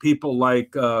 People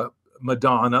like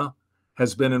Madonna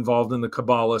has been involved in the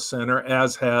Kabbalah Center,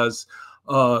 as has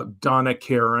Donna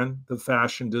Karan, the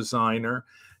fashion designer,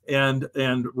 and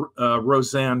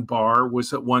Roseanne Barr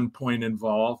was at one point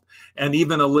involved, and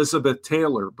even Elizabeth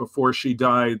Taylor, before she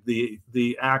died,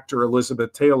 the actor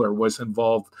Elizabeth Taylor was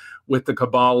involved with the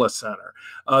Kabbalah Center.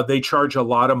 They charge a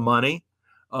lot of money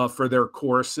for their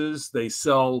courses. They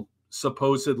sell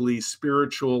supposedly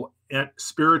spiritually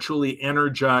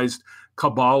energized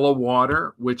Kabbalah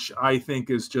water, which I think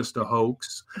is just a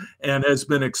hoax and has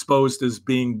been exposed as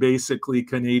being basically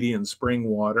Canadian spring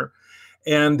water.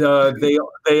 And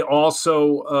they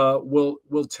also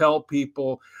will tell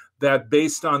people that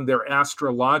based on their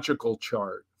astrological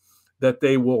chart, that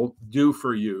they will do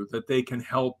for you, that they can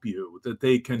help you, that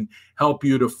they can help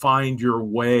you to find your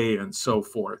way and so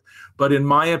forth. But in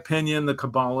my opinion, the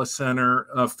Kabbalah Center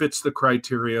fits the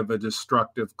criteria of a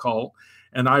destructive cult.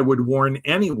 And I would warn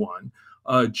anyone,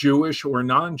 Jewish or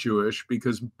non-Jewish,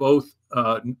 because both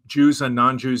Jews and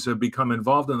non-Jews have become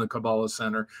involved in the Kabbalah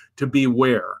Center, to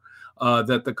beware.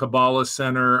 That the Kabbalah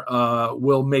Center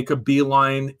will make a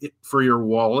beeline for your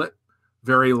wallet,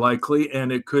 very likely,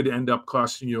 and it could end up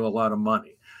costing you a lot of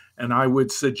money. And I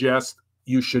would suggest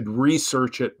you should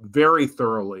research it very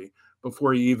thoroughly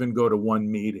before you even go to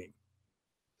one meeting.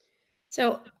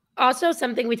 So also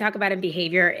something we talk about in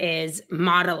behavior is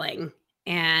modeling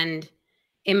and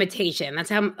imitation.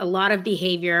 That's how a lot of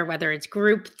behavior, whether it's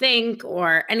groupthink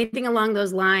or anything along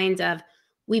those lines of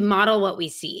we model what we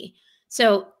see.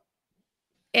 So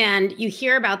and you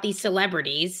hear about these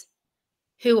celebrities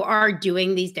who are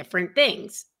doing these different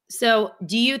things. So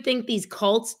do you think these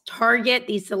cults target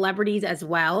these celebrities as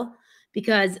well?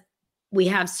 Because we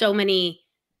have so many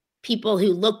people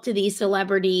who look to these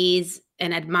celebrities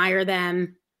and admire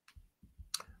them.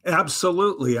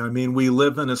 Absolutely. I mean, we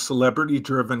live in a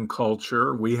celebrity-driven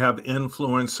culture. We have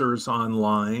influencers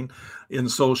online in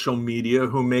social media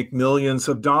who make millions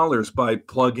of dollars by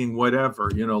plugging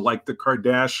whatever, you know, like the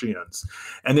Kardashians.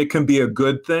 And it can be a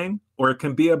good thing or it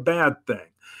can be a bad thing.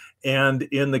 And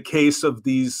in the case of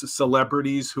these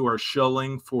celebrities who are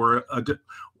shilling for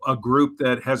a group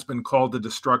that has been called a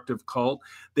destructive cult,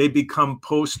 they become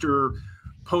poster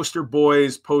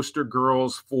boys, poster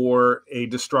girls for a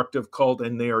destructive cult,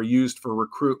 and they are used for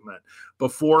recruitment.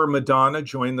 Before Madonna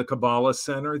joined the Kabbalah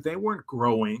Center, they weren't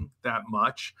growing that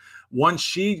much. Once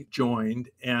she joined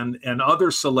and other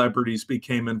celebrities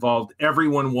became involved,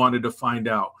 everyone wanted to find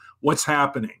out what's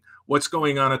happening, what's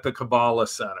going on at the Kabbalah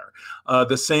Center.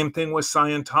 The same thing with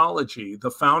Scientology.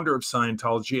 The founder of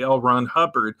Scientology, L. Ron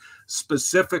Hubbard,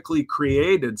 specifically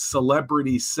created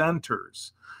celebrity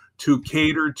centers to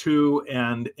cater to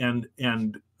and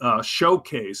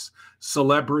showcase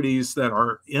celebrities that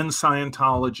are in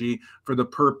Scientology for the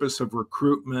purpose of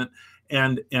recruitment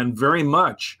and very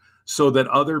much so that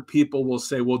other people will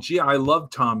say, well, gee, I love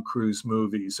Tom Cruise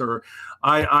movies, or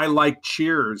I like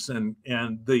Cheers and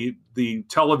the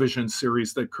television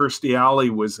series that Kirstie Alley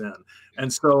was in.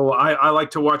 And so I like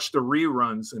to watch the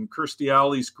reruns, and Kirstie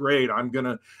Alley's great. I'm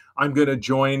gonna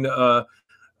join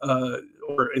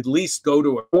or at least go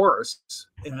to a course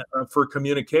for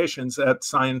communications at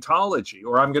Scientology,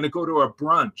 or I'm going to go to a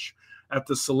brunch at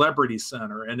the Celebrity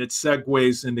Center, and it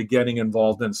segues into getting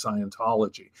involved in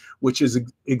Scientology, which is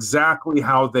exactly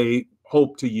how they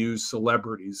hope to use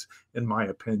celebrities, in my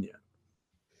opinion.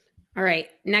 All right,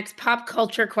 next pop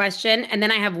culture question, and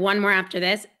then I have one more after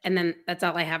this, and then that's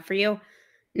all I have for you.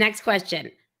 Next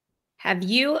question. Have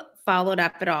you followed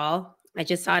up at all? I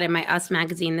just saw it in my Us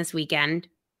magazine this weekend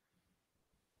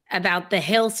about the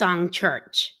Hillsong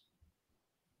Church.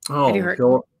 Oh, have you heard?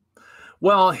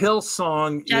 Well,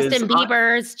 Hillsong Justin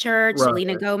Bieber's church, right.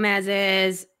 Selena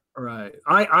Gomez's. Right.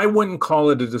 I wouldn't call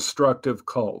it a destructive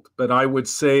cult, but I would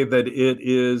say that it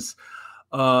is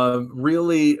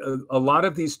really a lot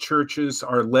of these churches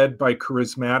are led by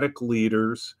charismatic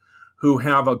leaders who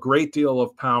have a great deal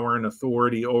of power and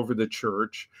authority over the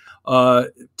church.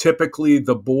 Typically,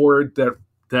 the board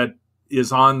that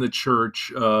is on the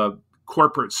church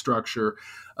corporate structure,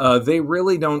 they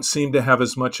really don't seem to have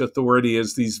as much authority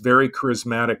as these very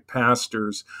charismatic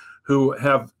pastors who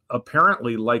have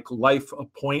apparently like life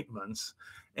appointments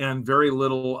and very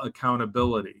little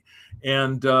accountability.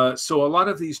 And so a lot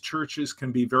of these churches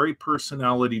can be very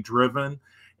personality driven,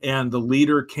 and the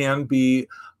leader can be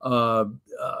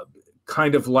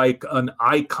kind of like an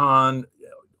icon,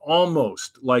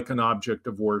 almost like an object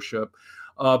of worship.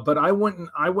 But I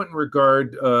wouldn't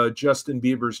regard Justin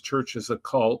Bieber's church as a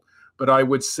cult, but I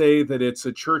would say that it's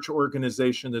a church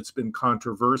organization that's been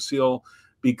controversial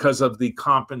because of the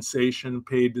compensation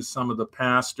paid to some of the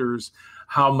pastors,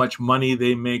 how much money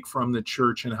they make from the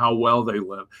church, and how well they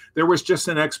live. There was just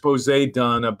an expose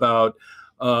done about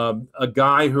a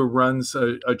guy who runs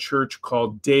a church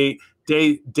called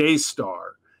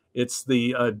Daystar. It's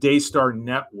the Daystar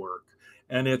Network,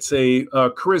 and it's a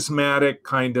charismatic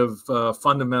kind of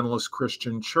fundamentalist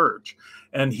Christian church.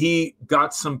 And he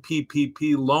got some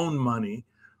PPP loan money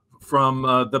from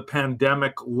the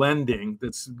pandemic lending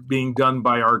that's being done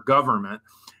by our government.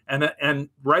 And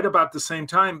right about the same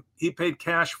time, he paid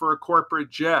cash for a corporate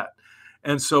jet.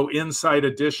 And so Inside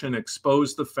Edition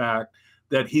exposed the fact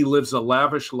that he lives a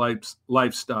lavish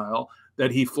lifestyle,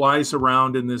 that he flies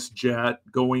around in this jet,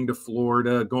 going to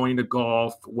Florida, going to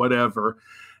golf, whatever.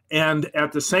 And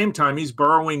at the same time, he's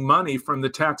borrowing money from the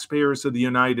taxpayers of the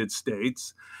United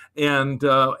States. And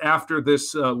after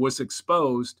this was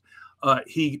exposed,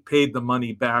 he paid the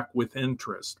money back with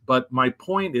interest. But my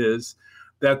point is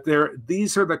that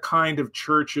these are the kind of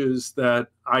churches that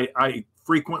I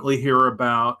frequently hear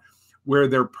about, where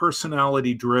they're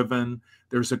personality driven.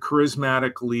 There's a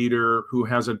charismatic leader who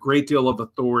has a great deal of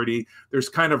authority. There's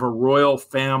kind of a royal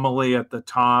family at the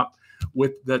top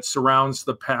that surrounds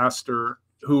the pastor,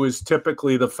 who is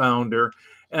typically the founder.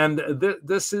 And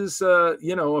this is a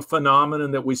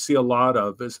phenomenon that we see a lot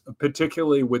of,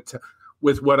 particularly with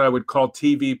what I would call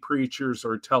TV preachers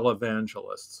or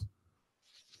televangelists.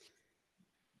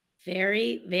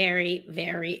 Very, very,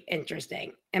 very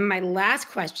interesting. And my last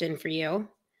question for you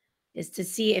is to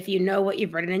see if you know what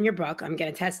you've written in your book. I'm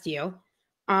going to test you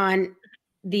on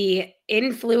the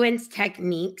influence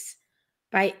techniques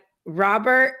by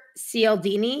Robert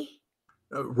Cialdini.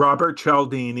 Robert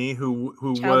Cialdini, who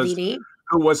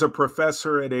was a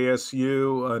professor at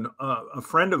ASU, a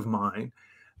friend of mine,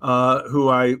 who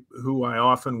I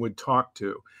often would talk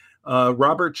to.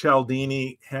 Robert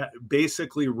Cialdini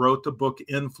basically wrote the book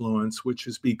Influence, which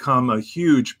has become a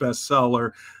huge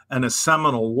bestseller and a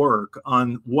seminal work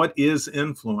on what is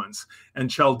influence. And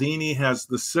Cialdini has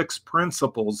the 6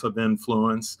 principles of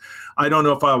influence. I don't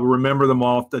know if I'll remember them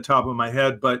all off the top of my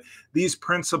head, but these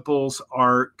principles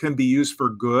can be used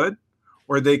for good,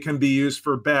 or they can be used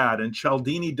for bad. And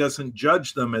Cialdini doesn't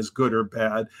judge them as good or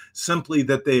bad, simply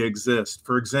that they exist.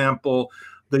 For example,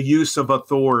 the use of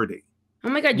authority. Oh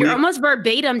my God, you're almost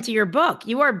verbatim to your book.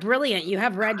 You are brilliant. You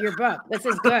have read your book. This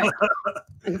is good.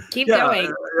 Keep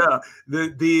going. Yeah.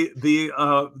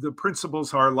 The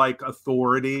principles are like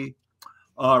authority,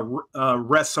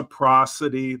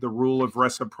 reciprocity, the rule of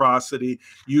reciprocity.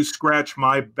 You scratch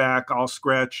my back, I'll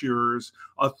scratch yours.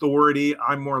 Authority,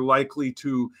 I'm more likely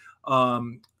to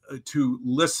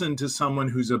listen to someone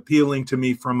who's appealing to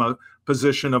me from a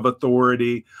position of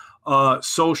authority.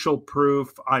 Social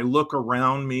proof, I look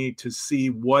around me to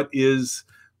see what is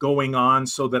going on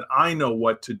so that I know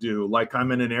what to do. Like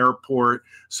I'm in an airport,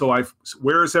 so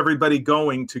where is everybody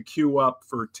going to queue up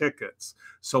for tickets?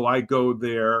 So I go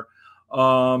there.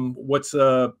 What's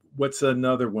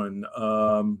another one?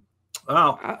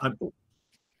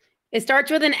 It starts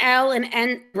with an L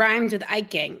and rhymes with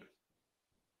Iking.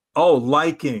 Oh,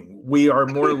 liking. We are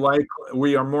more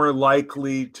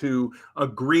likely to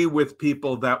agree with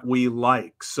people that we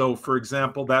like. So, for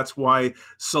example, that's why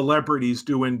celebrities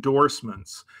do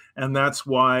endorsements, and that's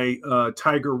why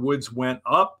Tiger Woods went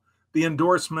up the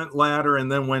endorsement ladder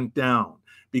and then went down.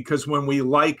 Because when we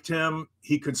liked him,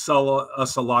 he could sell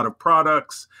us a lot of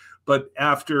products. But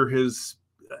after his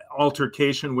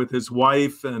altercation with his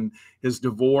wife and his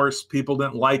divorce, people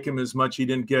didn't like him as much.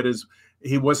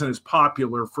 He wasn't as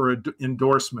popular for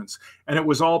endorsements, and it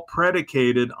was all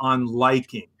predicated on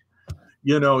liking.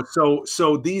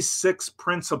 So these 6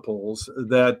 principles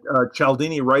that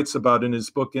Cialdini writes about in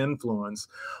his book Influence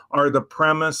are the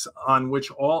premise on which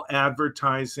all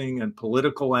advertising and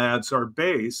political ads are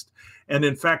based. And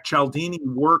in fact, Cialdini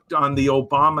worked on the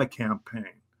Obama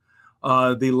campaign,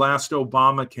 the last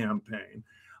Obama campaign.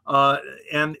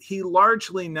 And he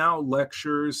largely now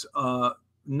lectures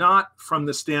not from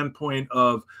the standpoint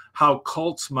of how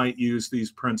cults might use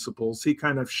these principles. He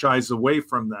kind of shies away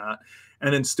from that.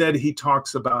 And instead, he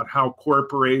talks about how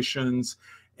corporations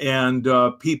and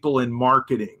people in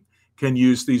marketing can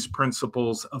use these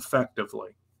principles effectively.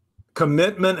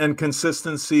 Commitment and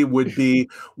consistency would be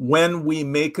when we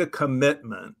make a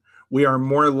commitment, we are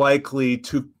more likely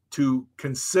to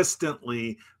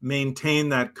consistently maintain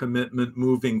that commitment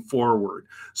moving forward.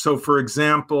 So, for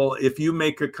example, if you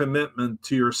make a commitment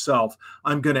to yourself,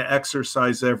 I'm going to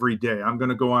exercise every day, I'm going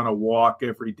to go on a walk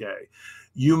every day.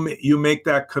 You make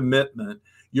that commitment,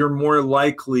 you're more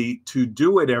likely to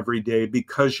do it every day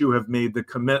because you have made the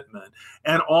commitment,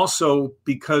 and also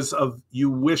because of you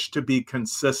wish to be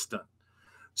consistent.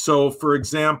 So, for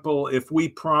example, if we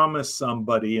promise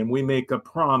somebody and we make a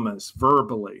promise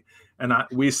verbally, and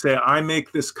we say, I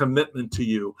make this commitment to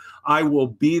you, I will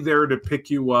be there to pick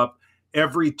you up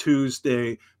every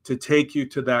Tuesday to take you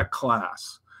to that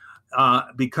class.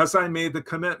 Because I made the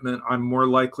commitment, I'm more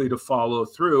likely to follow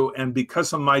through. And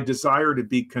because of my desire to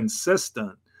be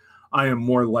consistent, I am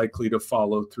more likely to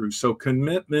follow through. So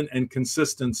commitment and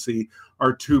consistency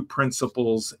are 2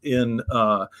 principles in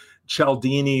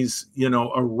Cialdini's,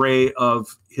 array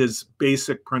of his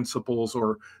basic principles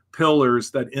or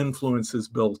pillars that influence is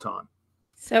built on.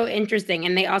 So interesting.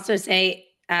 And they also say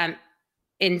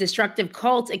in destructive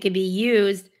cults, it can be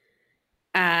used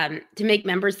to make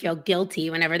members feel guilty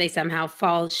whenever they somehow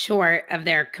fall short of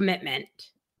their commitment.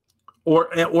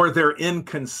 Or they're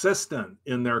inconsistent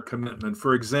in their commitment.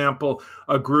 For example,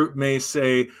 a group may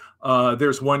say,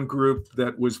 there's one group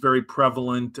that was very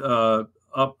prevalent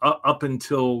up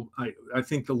until I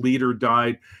think the leader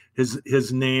died.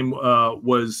 His name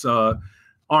was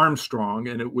Armstrong,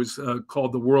 and it was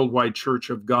called the Worldwide Church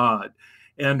of God.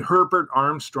 And Herbert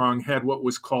Armstrong had what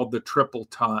was called the triple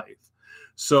tithe.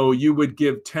 So you would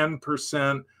give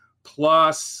 10%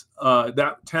 plus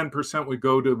that 10% would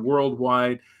go to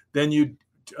worldwide. Then you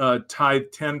tithe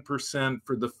 10%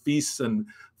 for the feasts and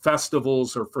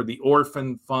festivals or for the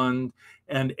orphan fund.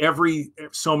 And every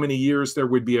so many years, there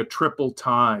would be a triple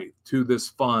tithe to this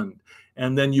fund.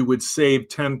 And then you would save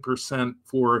 10%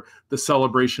 for the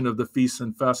celebration of the feasts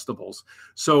and festivals.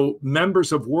 So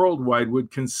members of Worldwide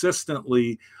would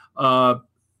consistently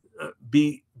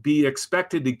be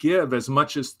expected to give as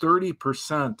much as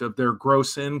 30% of their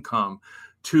gross income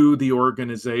to the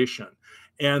organization.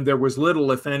 And there was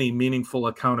little, if any, meaningful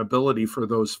accountability for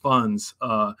those funds.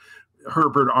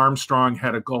 Herbert Armstrong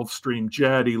had a Gulfstream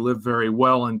jet. He lived very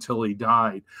well until he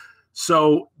died.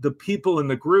 So the people in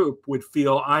the group would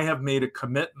feel, I have made a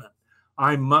commitment.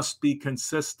 I must be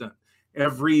consistent.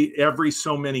 Every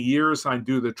so many years, I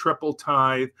do the triple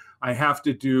tithe. I have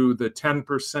to do the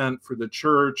 10% for the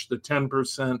church, the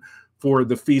 10% for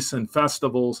the feasts and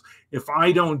festivals. If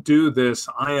I don't do this,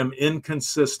 I am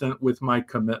inconsistent with my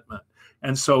commitment.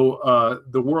 And so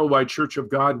the Worldwide Church of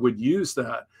God would use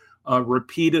that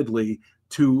repeatedly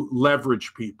to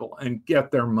leverage people and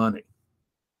get their money.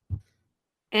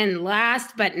 And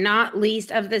last but not least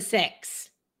of the 6,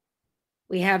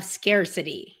 we have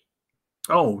scarcity.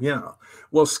 Oh, yeah.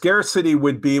 Well, scarcity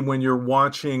would be when you're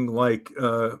watching like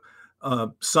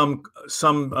some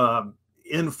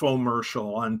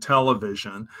infomercial on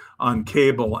television, on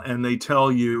cable, and they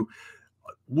tell you,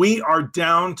 we are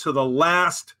down to the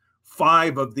last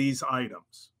 5 of these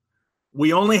items.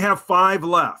 We only have 5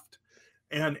 left.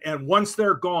 And once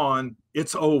they're gone,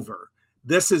 it's over.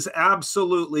 This is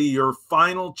absolutely your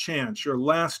final chance, your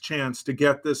last chance to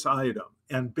get this item.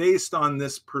 And based on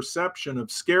this perception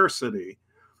of scarcity,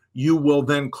 you will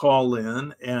then call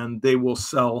in and they will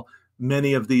sell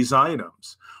many of these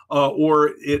items.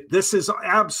 This is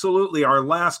absolutely our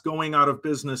last going out of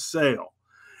business sale.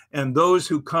 And those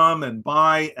who come and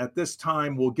buy at this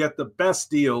time will get the best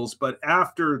deals. But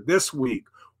after this week,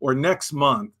 or next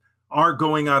month, our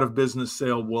going out of business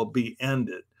sale will be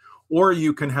ended. Or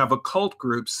you can have a cult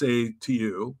group say to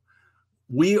you,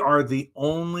 we are the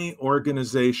only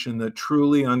organization that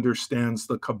truly understands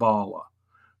the Kabbalah.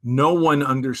 No one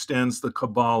understands the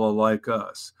Kabbalah like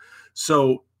us.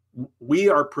 So we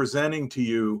are presenting to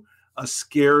you a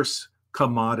scarce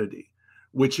commodity,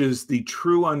 which is the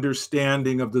true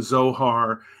understanding of the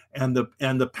Zohar and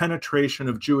the penetration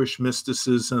of Jewish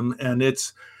mysticism and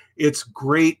its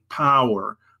great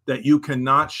power that you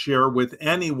cannot share with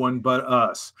anyone but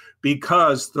us,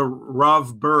 because the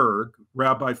Rav Berg,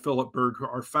 Rabbi Philip Berg,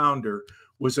 our founder,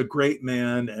 was a great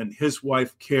man, and his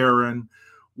wife Karen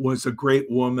was a great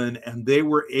woman, and they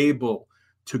were able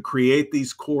to create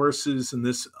these courses and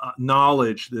this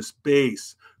knowledge, this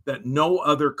base that no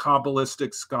other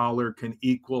Kabbalistic scholar can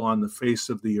equal on the face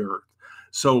of the earth.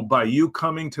 So by you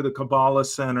coming to the Kabbalah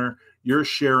Center, you're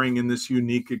sharing in this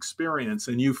unique experience,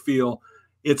 and you feel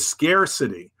it's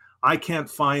scarcity. I can't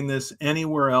find this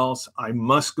anywhere else. I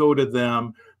must go to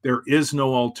them. There is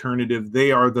no alternative.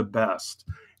 They are the best.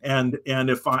 And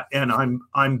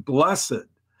I'm blessed,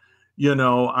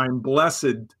 I'm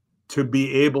blessed to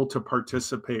be able to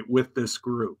participate with this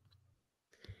group.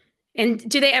 And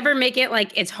do they ever make it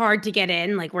like it's hard to get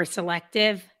in, like we're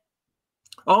selective?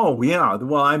 Oh, yeah.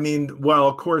 Well,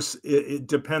 of course, it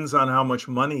depends on how much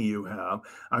money you have.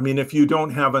 If you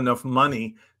don't have enough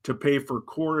money to pay for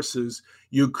courses,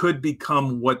 you could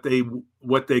become what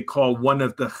they call one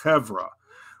of the chevra,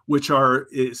 which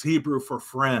is Hebrew for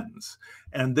friends.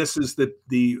 And this is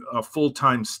the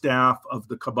full-time staff of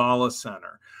the Kabbalah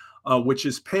Center, which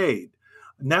is paid.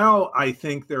 Now, I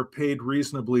think they're paid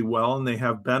reasonably well and they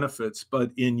have benefits,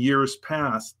 but in years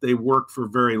past, they worked for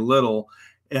very little.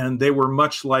 And they were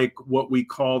much like what we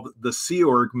call the Sea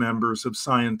Org members of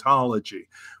Scientology,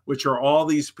 which are all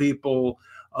these people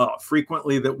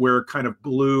frequently that wear kind of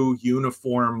blue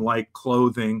uniform-like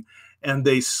clothing, and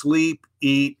they sleep,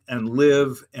 eat, and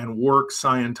live and work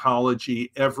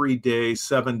Scientology every day,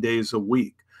 7 days a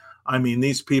week.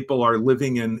 These people are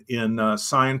living in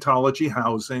Scientology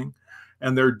housing,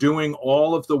 and they're doing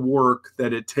all of the work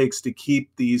that it takes to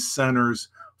keep these centers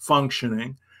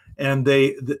functioning. And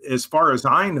as far as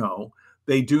I know,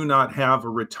 they do not have a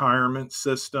retirement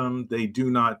system. They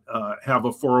do not have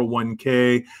a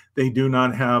 401k. They do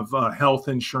not have health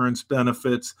insurance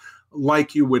benefits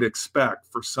like you would expect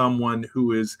for someone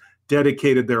who has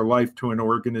dedicated their life to an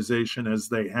organization as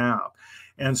they have.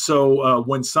 And so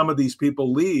when some of these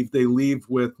people leave, they leave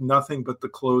with nothing but the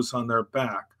clothes on their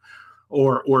back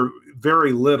or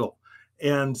very little.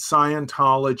 And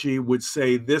Scientology would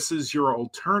say, this is your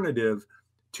alternative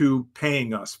to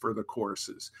paying us for the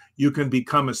courses. You can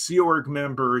become a Sea Org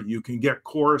member, you can get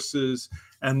courses,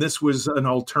 and this was an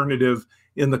alternative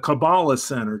in the Kabbalah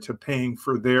Center to paying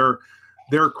for their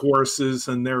courses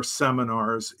and their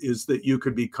seminars, is that you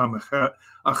could become a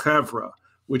chevra,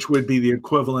 which would be the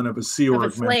equivalent of a Sea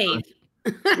Org member.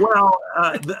 Well,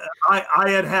 I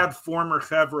had former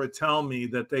chevra tell me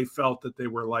that they felt that they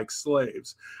were like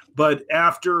slaves. But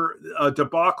after a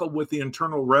debacle with the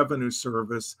Internal Revenue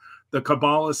Service, the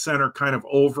Kabbalah Center kind of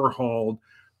overhauled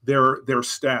their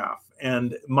staff.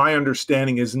 And my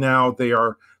understanding is now they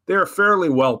are fairly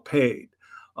well paid.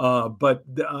 But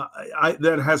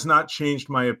that has not changed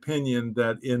my opinion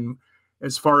that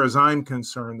as far as I'm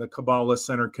concerned, the Kabbalah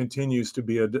Center continues to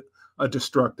be a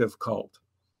destructive cult.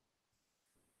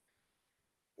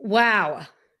 Wow.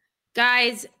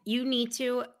 Guys, you need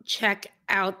to check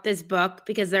out this book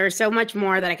because there's so much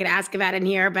more that I could ask about in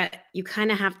here, but you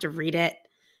kind of have to read it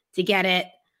to get it.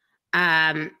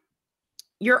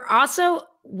 You're also,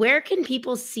 where can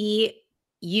people see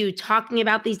you talking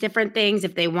about these different things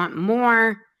if they want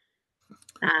more?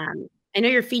 I know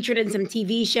you're featured in some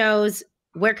TV shows.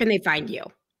 Where can they find you?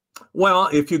 Well,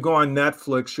 if you go on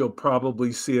Netflix, you'll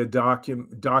probably see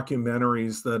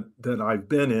documentaries that I've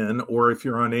been in, or if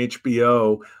you're on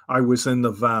HBO, I was in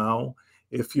The Vow.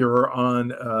 If you're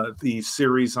on the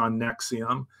series on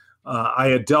NXIVM, I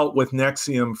had dealt with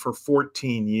NXIVM for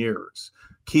 14 years.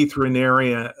 Keith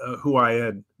Raniere, who I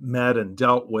had met and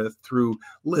dealt with through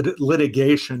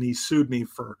litigation, he sued me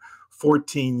for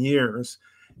 14 years.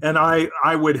 And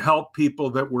I would help people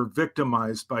that were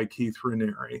victimized by Keith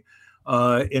Raniere,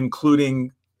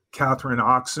 including Catherine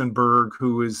Oxenberg,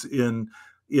 who is in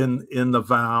The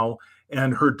Vow,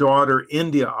 and her daughter,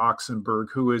 India Oxenberg,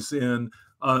 who is in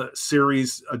a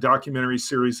documentary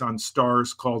series on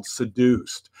Starz called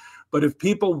Seduced. But if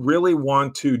people really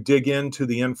want to dig into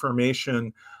the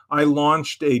information, I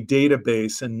launched a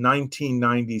database in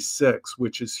 1996,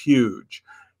 which is huge.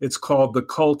 It's called the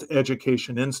Cult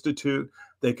Education Institute.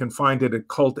 They can find it at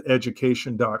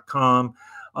culteducation.com.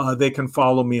 They can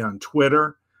follow me on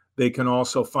Twitter. They can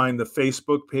also find the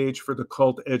Facebook page for the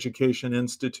Cult Education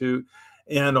Institute,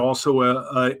 and also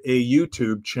a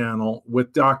YouTube channel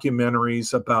with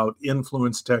documentaries about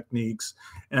influence techniques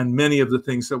and many of the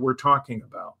things that we're talking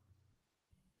about.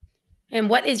 And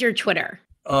what is your Twitter?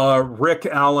 Rick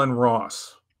Alan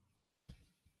Ross.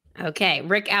 Okay,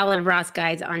 Rick Alan Ross,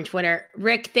 guys, on Twitter.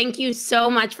 Rick, thank you so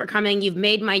much for coming. You've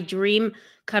made my dream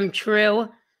come true.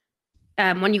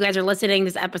 When you guys are listening,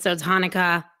 this episode's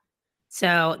Hanukkah.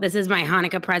 So this is my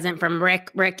Hanukkah present from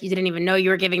Rick. Rick, you didn't even know you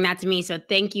were giving that to me. So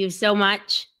thank you so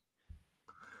much.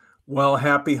 Well,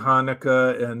 happy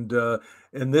Hanukkah.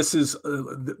 And this is,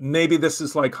 maybe this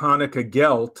is like Hanukkah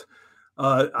gelt.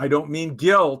 I don't mean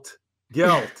guilt,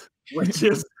 which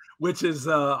is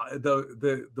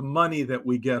the money that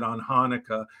we get on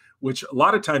Hanukkah, which a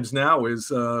lot of times now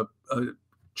is a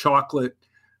chocolate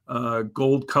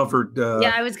gold covered.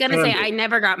 Yeah, I was going to say, I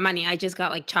never got money. I just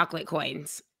got like chocolate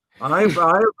coins.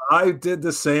 I did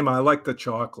the same. I like the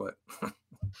chocolate.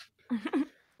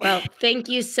 Well, thank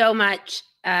you so much.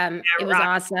 It was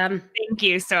awesome. Thank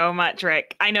you so much,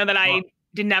 Rick. I know that I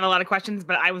didn't have a lot of questions,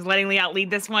 but I was letting Liat lead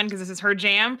this one because this is her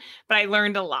jam, but I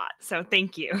learned a lot. So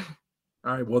thank you.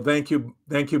 All right. Well, thank you.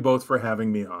 Thank you both for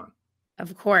having me on.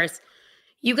 Of course.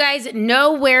 You guys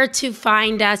know where to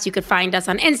find us. You could find us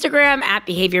on Instagram at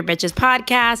Behavior Bitches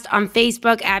Podcast, on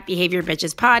Facebook at Behavior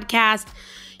Bitches Podcast.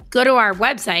 Go to our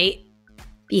website,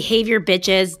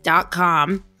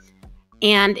 behaviorbitches.com.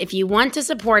 And if you want to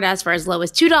support us for as low as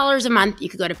 $2 a month, you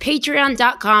could go to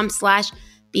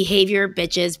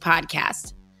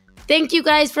patreon.com/behaviorbitchespodcast. Thank you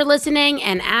guys for listening.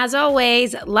 And as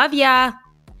always, love ya.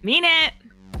 Mean it.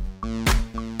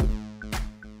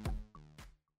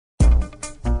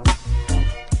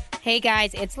 Hey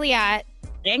guys, it's Liat.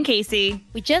 And Casey.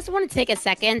 We just want to take a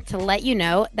second to let you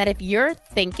know that if you're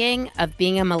thinking of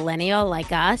being a millennial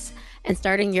like us and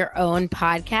starting your own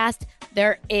podcast,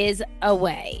 there is a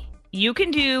way. You can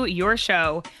do your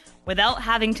show without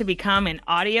having to become an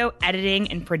audio editing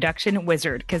and production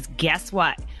wizard, because guess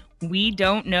what? We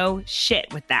don't know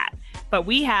shit with that. But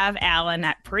we have Alan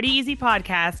at Pretty Easy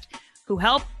Podcast who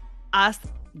helped us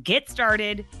get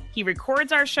started. He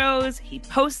records our shows, he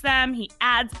posts them, he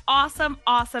adds awesome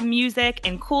music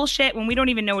and cool shit when we don't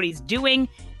even know what he's doing.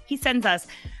 He sends us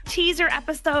teaser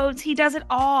episodes, he does it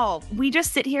all. We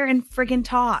just sit here and friggin'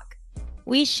 talk.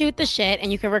 We shoot the shit,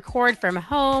 and you can record from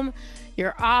home,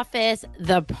 your office,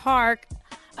 the park,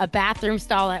 a bathroom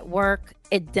stall at work.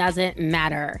 It doesn't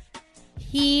matter.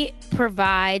 He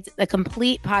provides the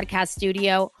complete podcast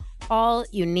studio. All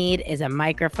you need is a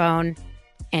microphone,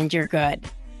 and you're good.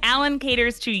 Alan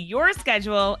caters to your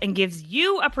schedule and gives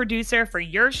you a producer for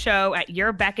your show at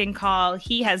your beck and call.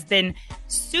 He has been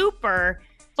super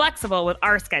flexible with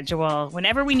our schedule.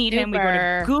 Whenever we need him, we go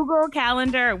to Google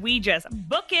Calendar. We just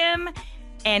book him,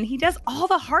 and he does all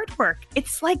the hard work.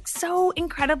 It's like so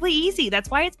incredibly easy. That's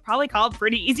why it's probably called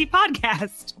Pretty Easy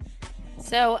Podcast.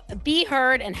 So be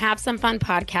heard and have some fun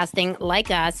podcasting like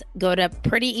us. Go to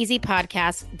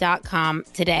prettyeasypodcast.com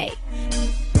today.